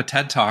 is I have a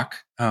TED Talk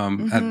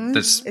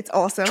that's it's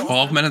awesome,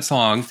 12 minutes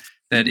long.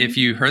 That if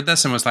you heard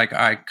this and was like,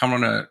 I kind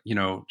of want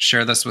to,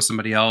 share this with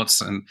somebody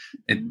else, and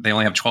they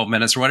only have 12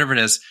 minutes or whatever it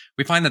is,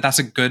 we find that that's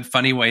a good,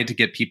 funny way to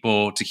get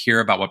people to hear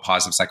about what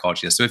positive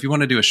psychology is. So if you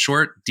want to do a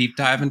short, deep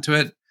dive into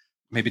it,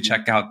 maybe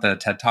check out the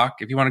TED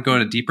Talk. If you want to go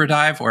in a deeper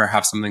dive or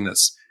have something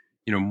that's,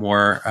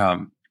 more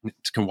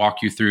can walk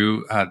you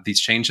through these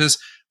changes,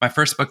 my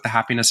first book, The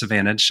Happiness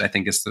Advantage, I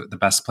think is the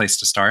best place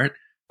to start.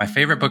 My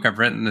favorite book I've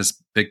written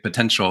is Big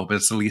Potential, but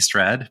it's the least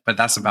read, but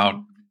that's about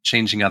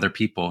changing other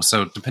people.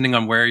 So depending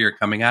on where you're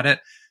coming at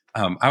it,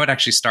 I would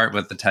actually start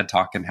with the TED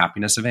Talk and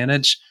Happiness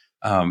Advantage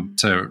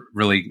to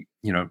really,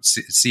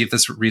 see if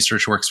this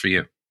research works for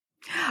you.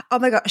 Oh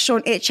my God,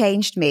 Shawn, it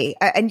changed me.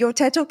 And your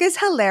TED Talk is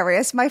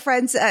hilarious. My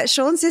friends,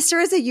 Shawn's sister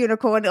is a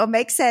unicorn. It'll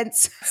make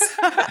sense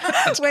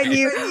when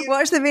you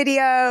watch the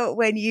video,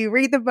 when you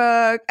read the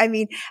book. I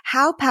mean,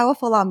 how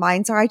powerful our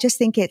minds are. I just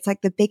think it's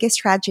like the biggest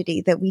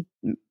tragedy that we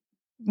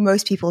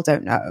most people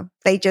don't know.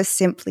 They just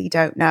simply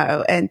don't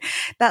know. And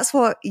that's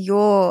what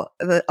you're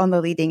on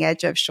the leading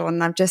edge of,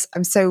 Shawn. And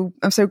I'm so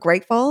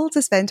grateful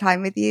to spend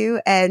time with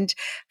you and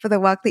for the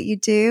work that you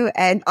do.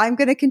 And I'm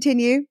going to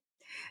continue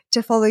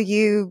to follow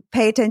you,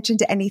 pay attention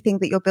to anything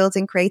that you're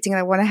building, creating, and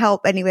I want to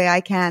help any way I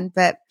can.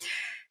 But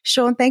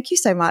Shawn, thank you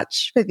so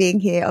much for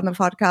being here on the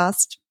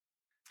podcast.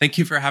 Thank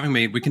you for having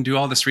me. We can do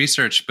all this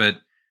research, but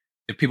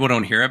if people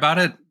don't hear about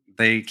it,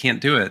 they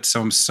can't do it. So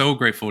I'm so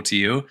grateful to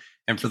you.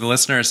 And for the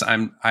listeners,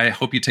 I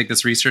hope you take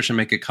this research and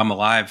make it come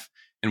alive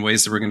in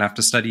ways that we're going to have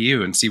to study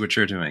you and see what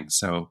you're doing.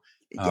 So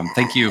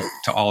thank you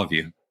to all of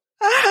you.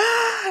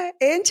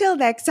 Until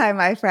next time,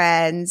 my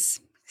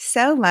friends.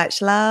 So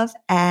much love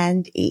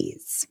and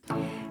ease.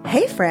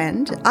 Hey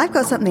friend, I've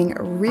got something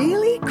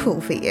really cool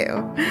for you.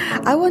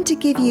 I want to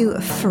give you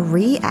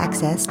free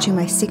access to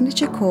my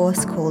signature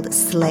course called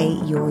Slay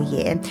Your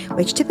Year,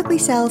 which typically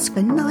sells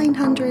for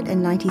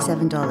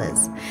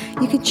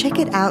 $997. You can check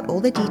it out,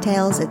 all the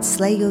details at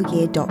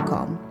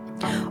slayyouryear.com.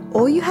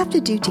 All you have to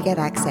do to get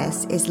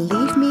access is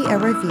leave a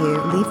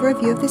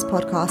review of this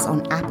podcast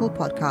on Apple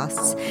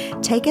Podcasts,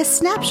 take a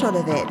snapshot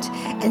of it,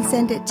 and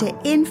send it to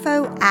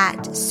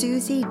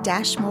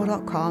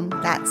info@susie-moore.com.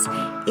 That's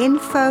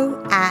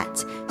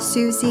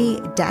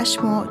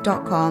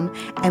info@susie-moore.com,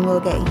 and we'll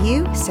get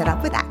you set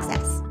up with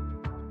access.